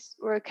wines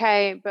were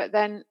okay, but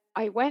then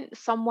I went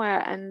somewhere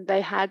and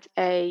they had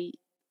it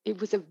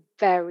was a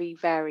very,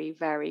 very,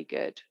 very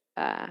good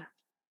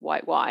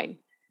white wine.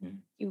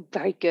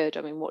 Very good.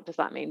 I mean, what does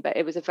that mean? But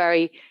it was a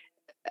very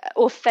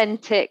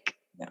authentic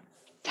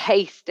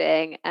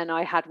tasting, and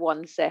I had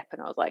one sip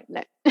and I was like,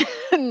 no.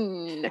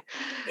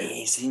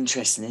 It's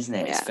interesting, isn't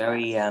it? Yeah. It's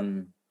very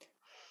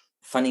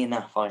funny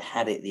enough, I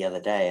had it the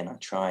other day and I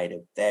tried a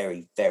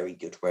very, very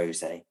good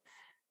rosé,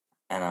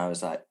 and I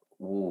was like,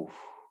 whoa,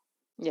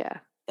 yeah,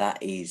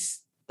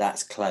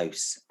 that's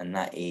close. And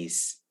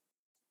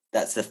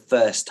that's the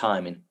first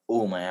time in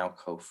all my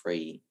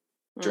alcohol-free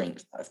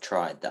drinks I've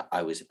tried that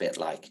I was a bit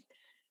like,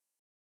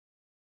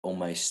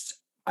 almost,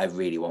 I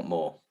really want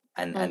more.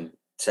 And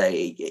so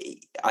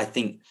I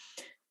think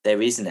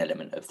there is an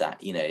element of that,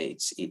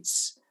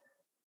 it's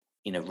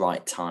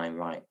right time,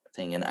 right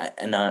thing. And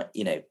I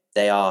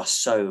they are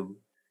so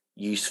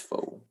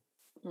useful,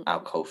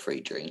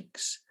 alcohol-free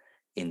drinks,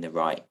 in the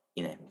right,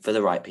 for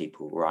the right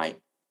people, right,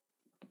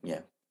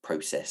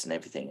 process and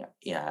everything.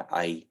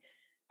 I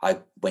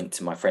went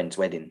to my friend's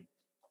wedding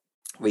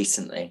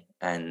recently,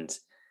 and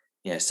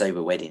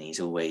sober wedding is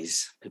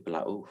always, people are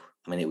like, oh,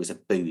 I mean, it was a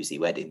boozy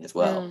wedding as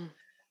well.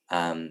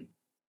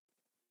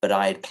 But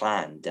I had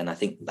planned, and I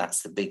think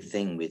that's the big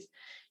thing with,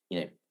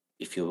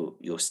 if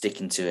you're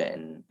sticking to it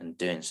and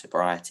doing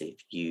sobriety,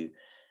 you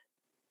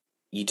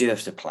do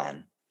have to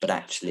plan. But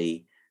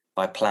actually,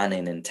 by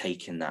planning and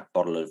taking that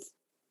bottle of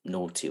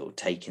naughty, or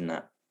taking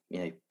that,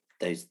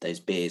 those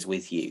beers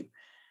with you,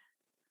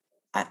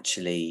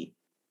 actually,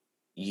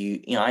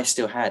 I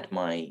still had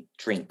my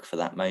drink for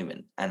that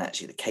moment. And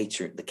actually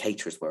the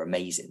caterers were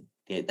amazing.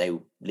 They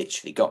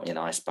literally got me an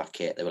ice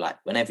bucket. They were like,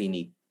 whenever you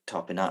need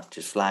topping up,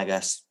 just flag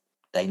us.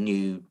 They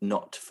knew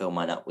not to fill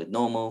mine up with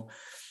normal,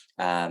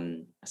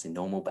 I say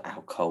normal, but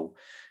alcohol,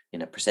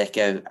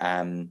 Prosecco.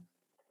 And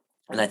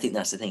I think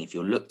that's the thing, if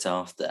you're looked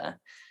after,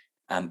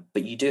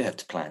 but you do have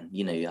to plan.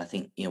 I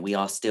think, we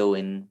are still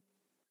in,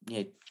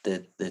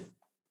 the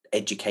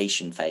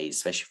education phase,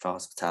 especially for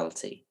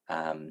hospitality.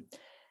 But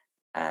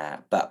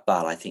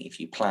I think if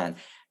you plan,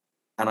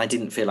 and I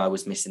didn't feel I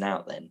was missing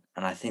out then.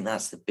 And I think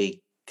that's the big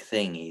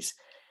thing, is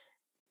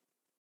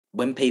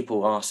when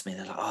people ask me,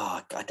 they're like,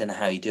 oh, I don't know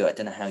how you do it. I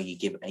don't know how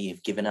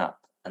you've given up.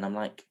 And I'm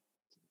like,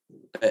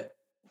 but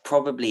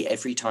probably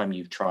every time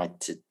you've tried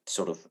to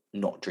sort of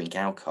not drink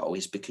alcohol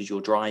is because you're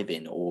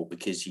driving, or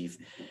because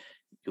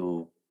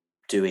you're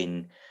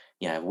doing,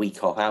 a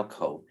week off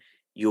alcohol.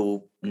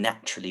 You're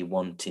naturally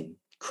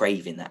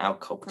craving that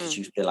alcohol because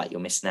you feel like you're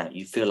missing out.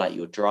 You feel like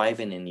you're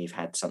driving and you've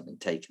had something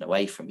taken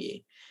away from you.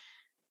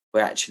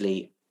 Where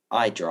actually,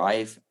 I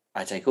drive,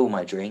 I take all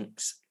my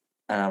drinks,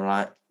 and I'm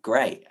like,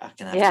 great, I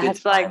can have a good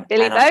it's time, like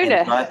Billy and I can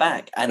Bonus. drive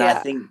back. And I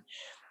think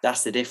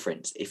that's the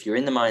difference. If you're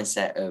in the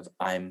mindset of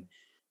I'm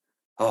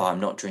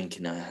not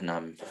drinking and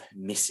I'm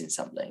missing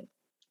something,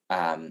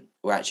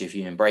 or actually, if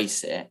you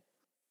embrace it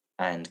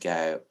and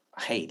go,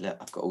 hey, look,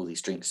 I've got all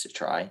these drinks to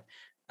try.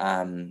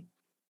 And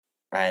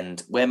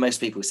where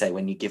most people say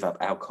when you give up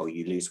alcohol,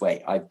 you lose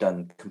weight, I've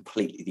done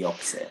completely the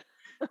opposite,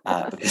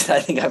 because I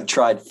think I've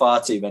tried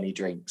far too many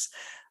drinks.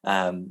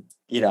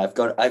 I've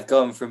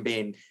gone from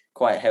being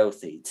quite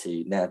healthy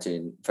to now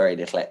doing very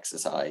little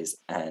exercise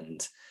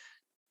and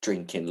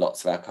drinking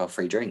lots of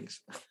alcohol-free drinks.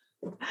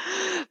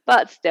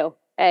 But still,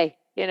 hey,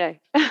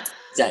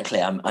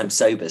 Exactly. I'm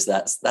sober, so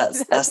that's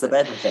the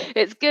benefit.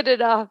 It's good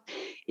enough.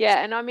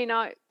 Yeah, and I mean,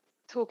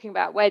 talking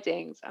about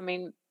weddings, I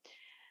mean,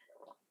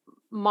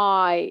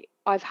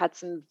 I've had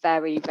some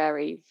very,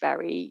 very,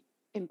 very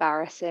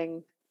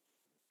embarrassing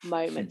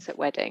moments at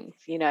weddings.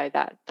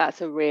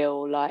 That's a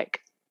real,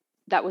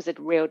 that was a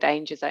real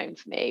danger zone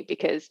for me,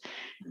 because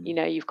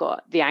you've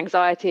got the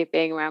anxiety of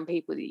being around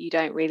people that you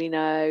don't really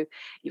know.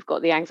 You've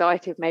got the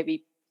anxiety of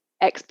maybe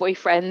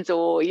ex-boyfriends,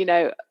 or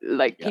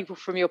people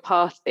from your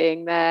past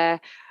being there.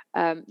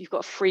 You've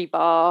got a free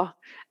bar.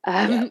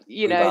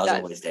 Free bar's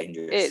always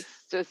dangerous.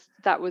 It's just,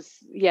 that was,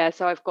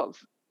 so I've got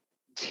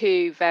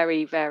two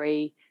very,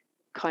 very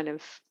kind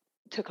of,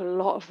 took a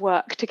lot of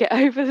work to get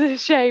over the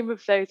shame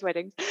of those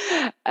weddings.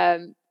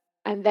 And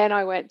then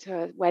I went to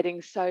a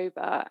wedding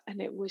sober,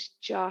 and it was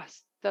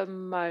just the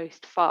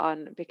most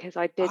fun, because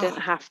I didn't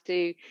have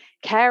to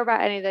care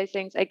about any of those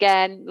things.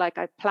 Again, like,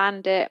 I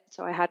planned it.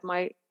 So I had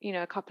my,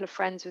 a couple of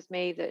friends with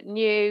me that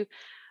knew.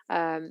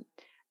 And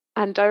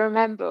I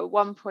remember at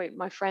one point,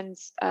 my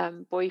friend's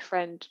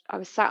boyfriend, I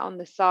was sat on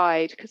the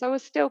side because I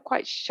was still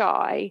quite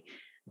shy.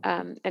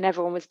 and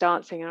everyone was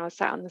dancing, and I was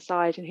sat on the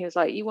side, and he was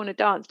like, "You want to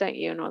dance, don't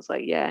you?" And I was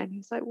like, "Yeah." And he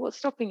was like, "What's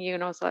stopping you?"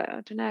 And I was like,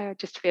 "I don't know, I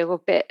just feel a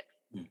bit,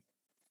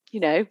 you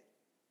know,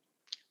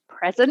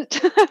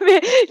 present."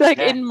 Like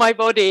Yeah. in my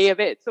body a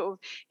bit sort of,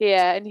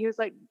 yeah. And he was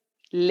like,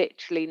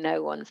 "Literally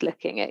no one's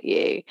looking at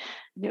you."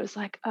 And it was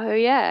like, oh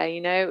yeah,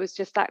 it was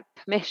just that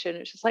permission.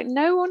 It's just like,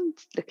 no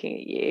one's looking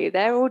at you,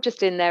 they're all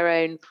just in their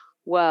own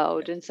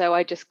world. And so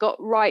I just got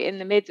right in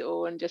the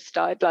middle and just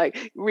started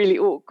like really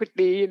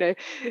awkwardly,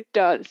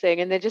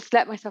 dancing, and then just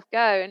let myself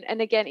go.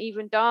 And again,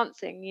 even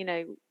dancing,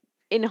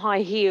 in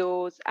high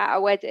heels at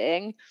a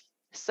wedding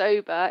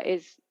sober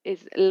is a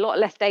lot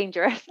less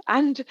dangerous,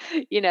 and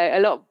a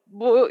lot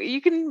more, you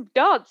can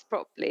dance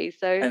properly.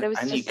 So there was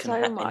And you just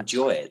can so much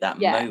enjoy that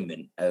yeah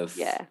moment of,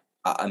 yeah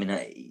I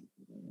mean,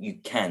 you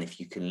can, if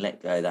you can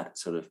let go that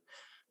sort of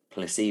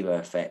placebo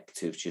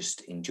effect of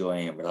just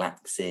enjoying and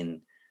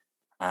relaxing,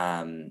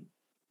 and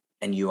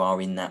you are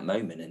in that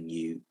moment, and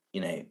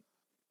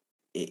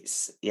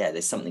it's,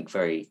 there's something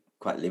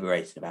quite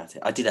liberating about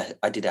it. I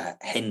did a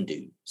hen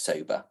do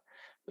sober,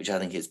 which I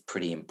think is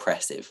pretty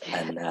impressive,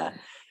 and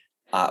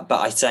but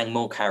I sang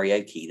more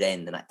karaoke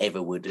then than I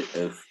ever would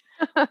have,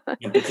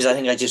 because I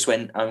think I just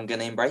went, I'm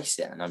going to embrace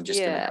it, and I'm just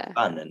going to have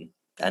fun,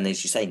 and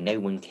as you say, no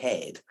one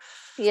cared.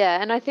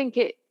 Yeah, and I think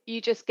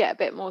you just get a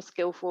bit more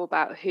skillful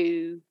about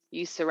who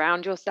you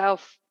surround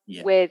yourself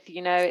with.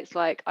 It's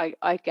like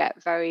I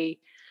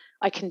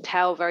can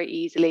tell very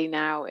easily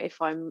now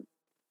if I'm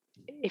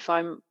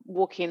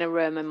walking in a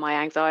room and my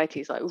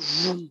anxiety is like,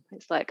 vroom,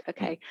 it's like,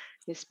 okay,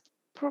 it's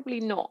probably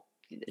not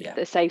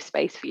the safe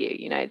space for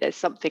you. There's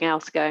something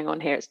else going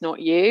on here. It's not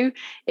you.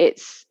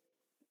 It's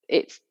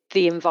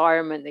the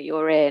environment that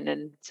you're in,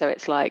 and so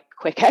it's like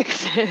quick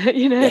exit.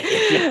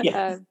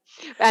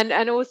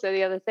 And also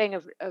the other thing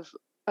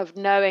of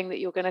knowing that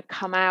you're going to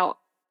come out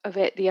of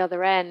it the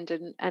other end,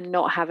 and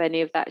not have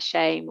any of that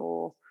shame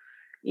or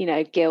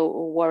guilt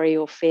or worry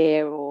or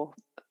fear, or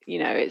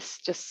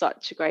it's just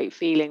such a great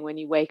feeling when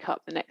you wake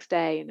up the next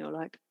day and you're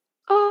like,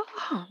 oh,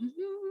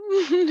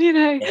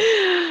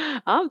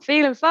 I'm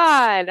feeling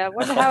fine. I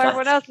wonder how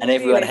everyone else is and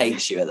everyone feeling.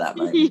 hates you at that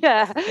moment.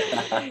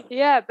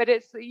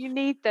 But you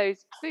need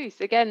those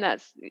boosts. Again,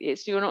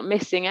 you're not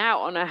missing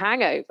out on a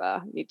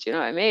hangover. Do you know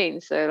what I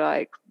mean? So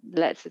like,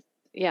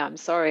 I'm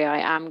sorry,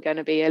 I am going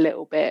to be a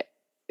little bit,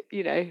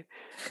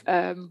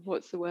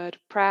 what's the word?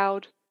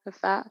 Proud of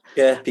that.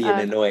 Chirpy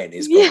and annoying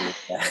is probably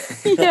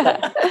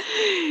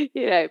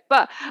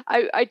but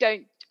I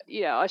don't,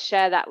 I'll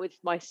share that with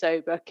my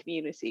sober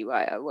community,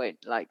 right? I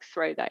won't like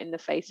throw that in the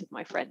face of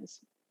my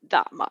friends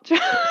that much.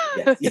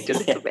 Just a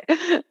little bit.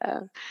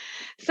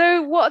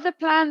 So what are the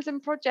plans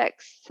and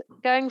projects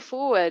going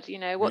forward?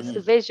 What's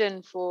the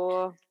vision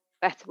for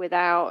Better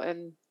Without,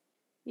 and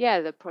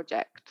the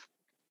project?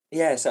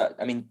 So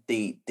I mean,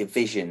 the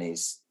vision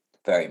is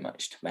very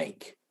much to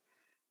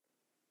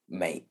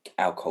make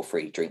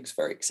alcohol-free drinks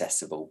very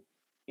accessible,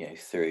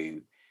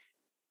 through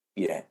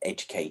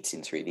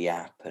educating through the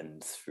app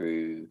and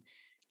through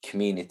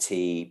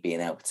community, being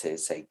able to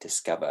say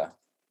discover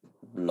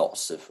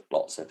lots of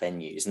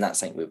venues. And that's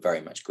something we're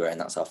very much growing.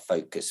 That's our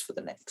focus for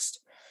the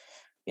next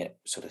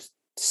sort of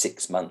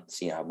 6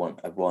 months. I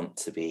want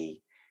to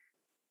be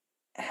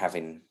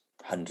having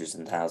hundreds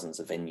and thousands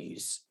of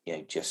venues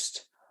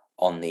just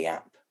on the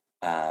app,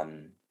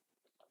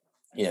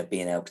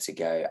 being able to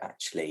go,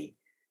 actually,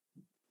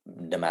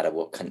 no matter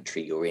what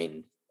country you're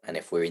in, and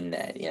if we're in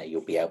there,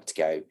 you'll be able to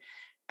go,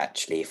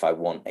 actually, if I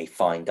want a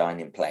fine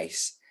dining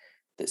place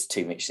that's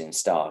 2 Michelin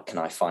star, can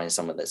I find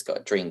someone that's got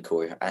a drink?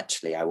 Or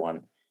actually I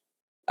want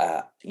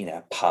a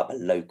pub, a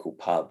local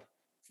pub,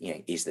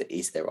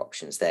 is there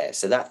options there?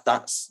 So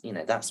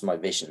that's my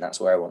vision. That's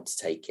where I want to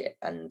take it,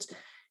 and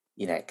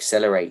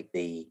accelerate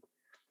the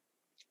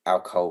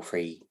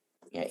alcohol-free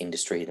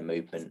industry, the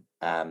movement.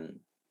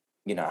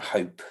 I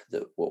hope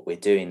that what we're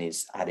doing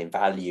is adding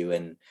value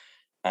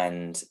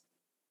and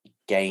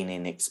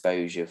gaining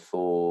exposure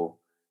for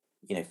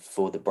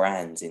the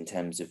brands, in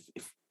terms of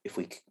if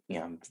we,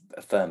 I'm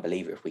a firm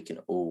believer, if we can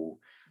all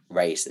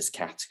raise this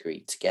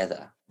category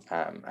together,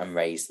 and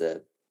raise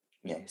the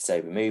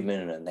sober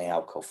movement and the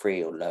alcohol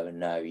free or low and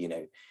no,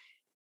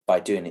 by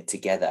doing it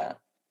together,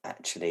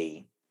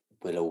 actually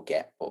we'll all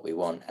get what we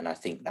want. And I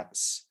think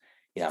that's,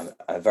 I'm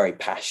very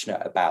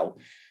passionate about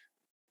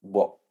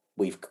what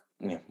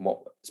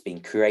what's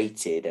been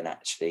created, and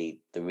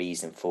actually the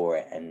reason for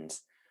it, and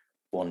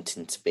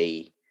wanting to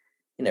be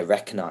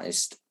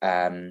recognized,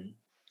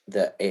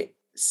 that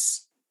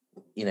it's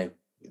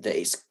that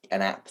it's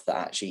an app that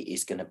actually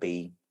is going to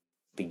be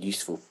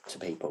useful to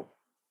people.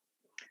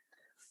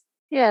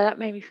 That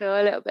made me feel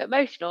a little bit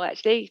emotional,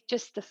 actually,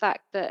 just the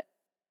fact that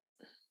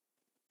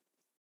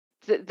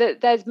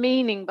there's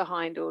meaning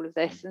behind all of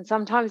this, and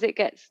sometimes it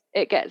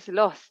gets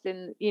lost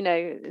in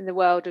in the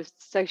world of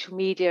social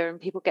media,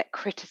 and people get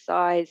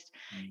criticized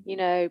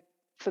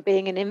for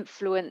being an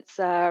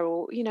influencer,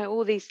 or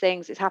all these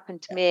things. It's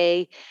happened to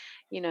me,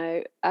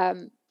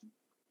 and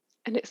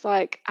it's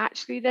like,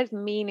 actually there's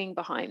meaning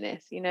behind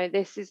this.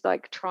 This is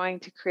like trying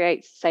to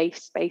create safe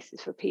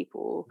spaces for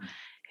people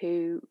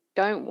who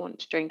don't want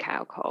to drink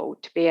alcohol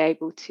to be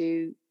able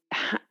to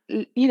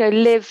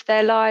live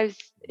their lives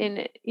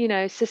in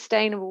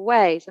sustainable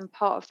ways. And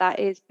part of that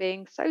is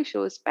being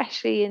social,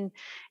 especially in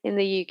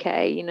the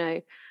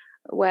UK,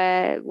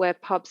 where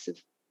pubs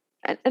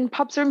have, and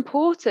pubs are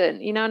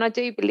important, and I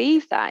do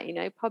believe that,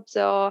 pubs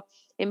are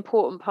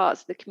important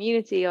parts of the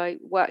community. I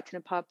worked in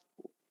a pub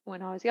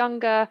when I was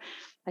younger.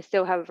 I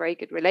still have a very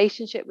good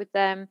relationship with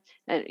them,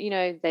 and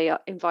they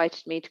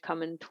invited me to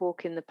come and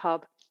talk in the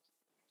pub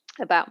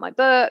about my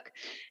book.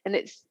 And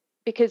it's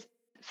because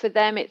for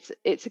them it's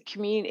a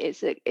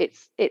community,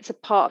 it's a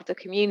part of the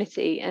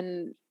community.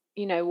 And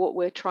what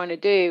we're trying to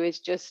do is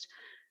just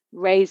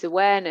raise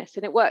awareness,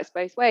 and it works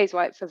both ways,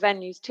 right? For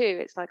venues too,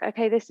 it's like,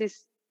 okay, this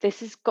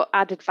has got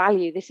added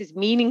value, this is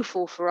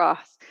meaningful for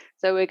us,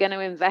 so we're going to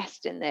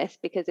invest in this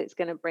because it's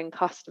going to bring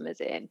customers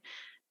in.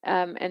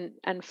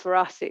 And for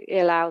us, it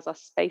allows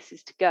us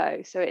spaces to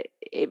go. So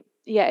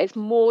it's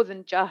more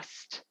than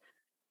just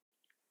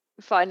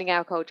finding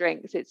alcohol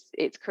drinks.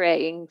 It's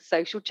creating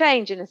social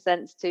change, in a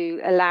sense, to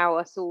allow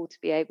us all to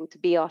be able to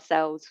be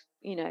ourselves,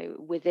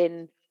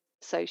 within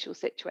social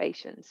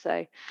situations.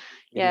 So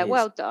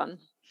well done.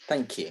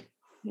 Thank you.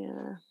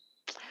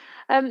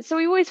 So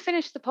we always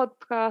finish the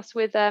podcast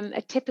with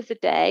a tip of the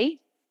day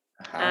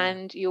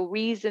and your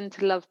reason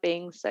to love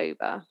being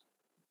sober.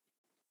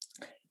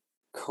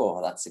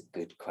 Cool, that's a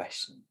good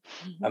question.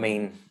 I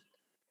mean,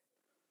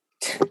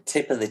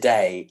 tip of the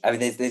day. I mean,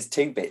 there's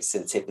two bits to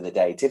the tip of the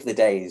day. Tip of the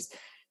day is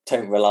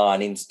don't rely on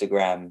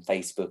Instagram,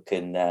 Facebook,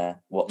 and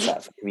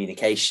WhatsApp for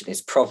communication.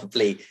 It's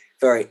probably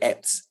very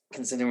apt,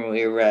 considering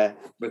we're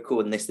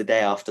recording this the day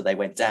after they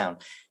went down.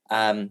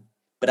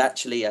 But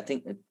actually, I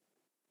think that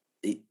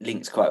it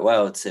links quite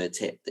well to a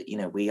tip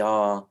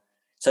that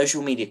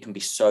social media can be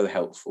so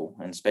helpful,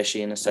 and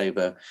especially in a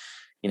sober,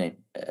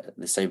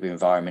 the sober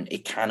environment,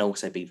 it can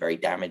also be very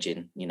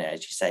damaging.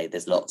 As you say,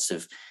 there's lots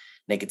of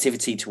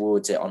negativity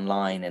towards it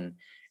online,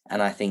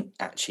 and I think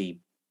actually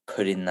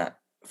putting that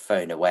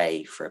phone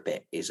away for a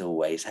bit is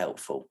always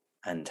helpful,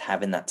 and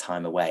having that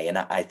time away. And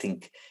I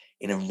think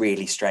in a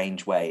really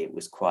strange way, it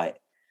was quite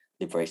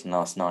liberating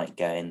last night,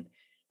 going,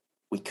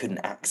 we couldn't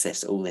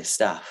access all this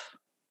stuff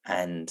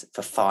and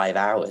for 5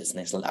 hours, and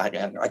it's like,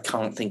 I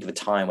can't think of a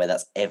time where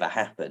that's ever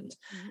happened.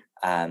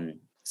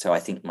 So I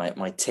think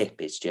my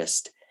tip is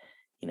just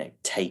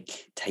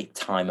take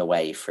time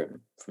away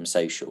from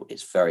social.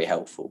 It's very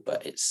helpful,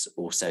 but it's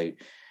also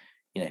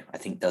I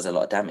think does a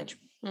lot of damage.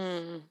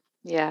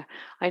 Yeah,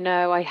 I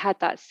know. I had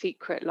that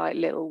secret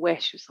little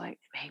wish. It was like,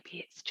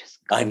 maybe it's just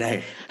gone. I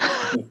know.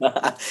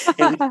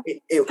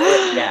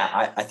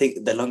 I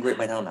think the longer it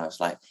went on, I was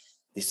like,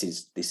 this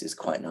is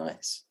quite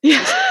nice.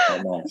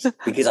 Quite nice.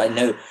 Because I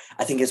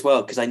think as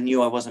well, because I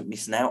knew I wasn't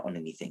missing out on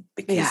anything,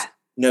 because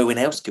no one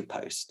else could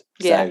post.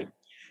 So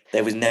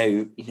there was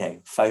no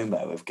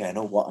FOMO of going,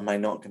 oh, what am I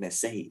not going to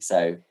see?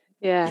 So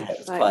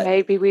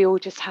maybe we all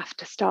just have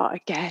to start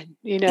again,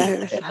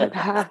 it's like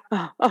that.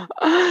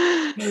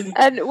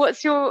 And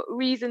what's your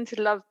reason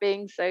to love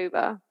being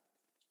sober?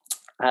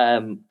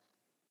 I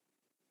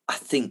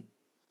think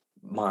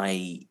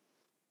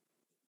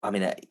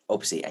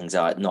obviously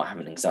anxiety, not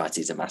having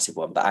anxiety is a massive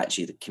one, but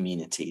actually the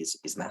community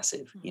is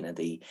massive.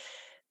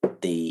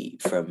 The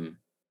from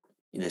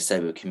the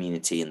sober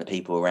community and the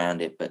people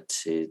around it, but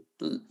to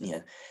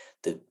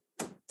the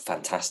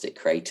fantastic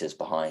creators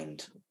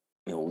behind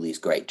all these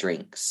great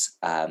drinks.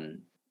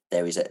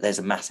 There's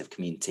a massive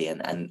community,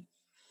 and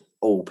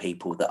all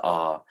people that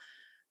are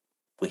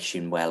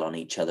wishing well on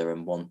each other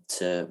and want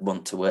to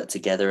work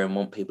together and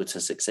want people to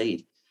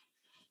succeed.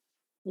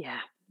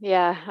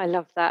 Yeah, I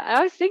love that.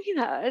 I was thinking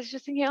that. I was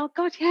just thinking, oh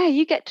God,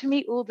 you get to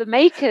meet all the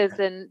makers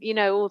and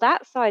all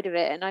that side of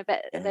it. And I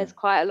bet there's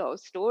quite a lot of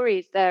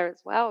stories there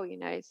as well,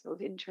 sort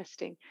of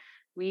interesting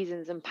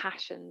reasons and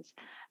passions.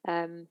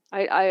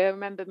 I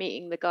remember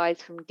meeting the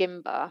guys from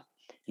Gimba.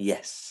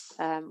 Yes.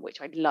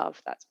 Which I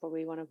love. That's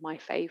probably one of my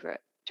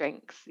favorite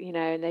drinks,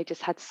 and they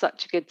just had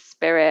such a good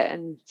spirit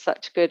and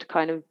such good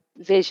kind of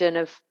vision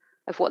of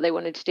what they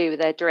wanted to do with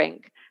their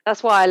drink.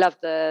 That's why I love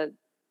the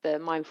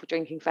Mindful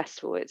Drinking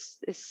Festival. It's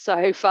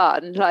so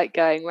fun,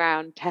 going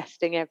around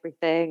testing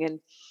everything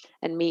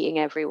and meeting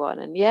everyone.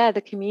 And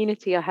the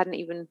community, I hadn't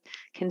even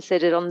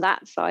considered on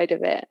that side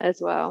of it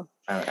as well.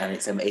 And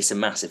it's a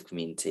massive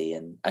community.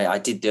 And I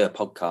did do a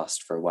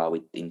podcast for a while.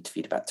 We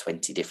interviewed about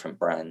 20 different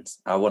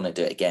brands. I want to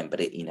do it again, but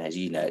as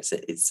you know,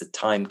 it's a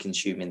time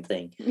consuming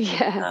thing.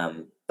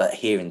 But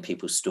hearing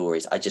people's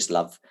stories, I just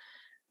love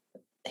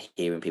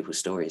hearing people's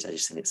stories. I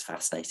just think it's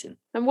fascinating.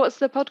 And what's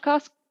the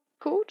podcast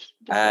called?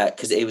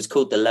 Because it was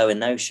called The Low and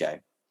No Show.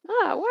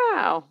 Oh,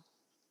 wow.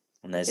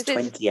 And there's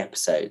 20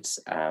 episodes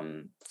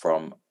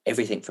from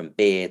everything from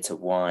beer to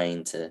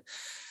wine to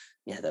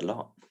the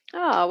lot.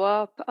 Oh,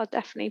 well, I'll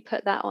definitely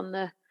put that on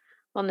the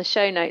on the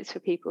show notes for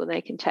people.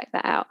 They can check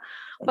that out.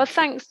 Well,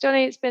 thanks,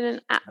 Johnny. It's been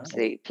an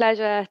absolute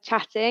pleasure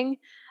chatting.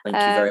 Thank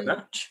you very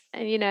much.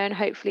 And, and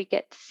hopefully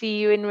get to see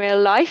you in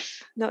real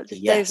life, not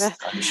just over.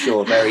 I'm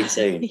sure very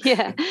soon.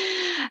 Yeah.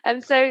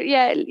 And so,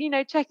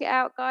 check it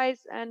out, guys,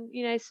 and,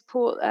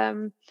 support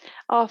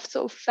our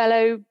sort of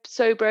fellow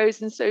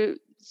Sobros and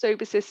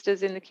sober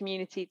sisters in the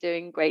community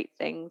doing great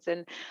things.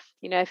 And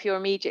if you're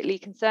immediately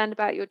concerned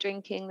about your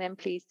drinking, then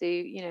please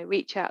do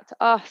reach out to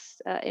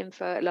us,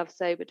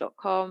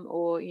 info@lovesober.com,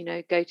 or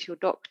go to your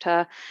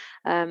doctor.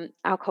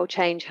 Alcohol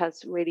Change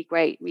has really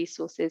great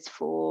resources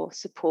for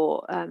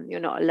support. You're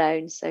not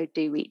alone, so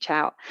do reach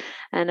out,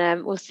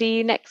 and we'll see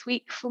you next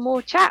week for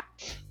more chat.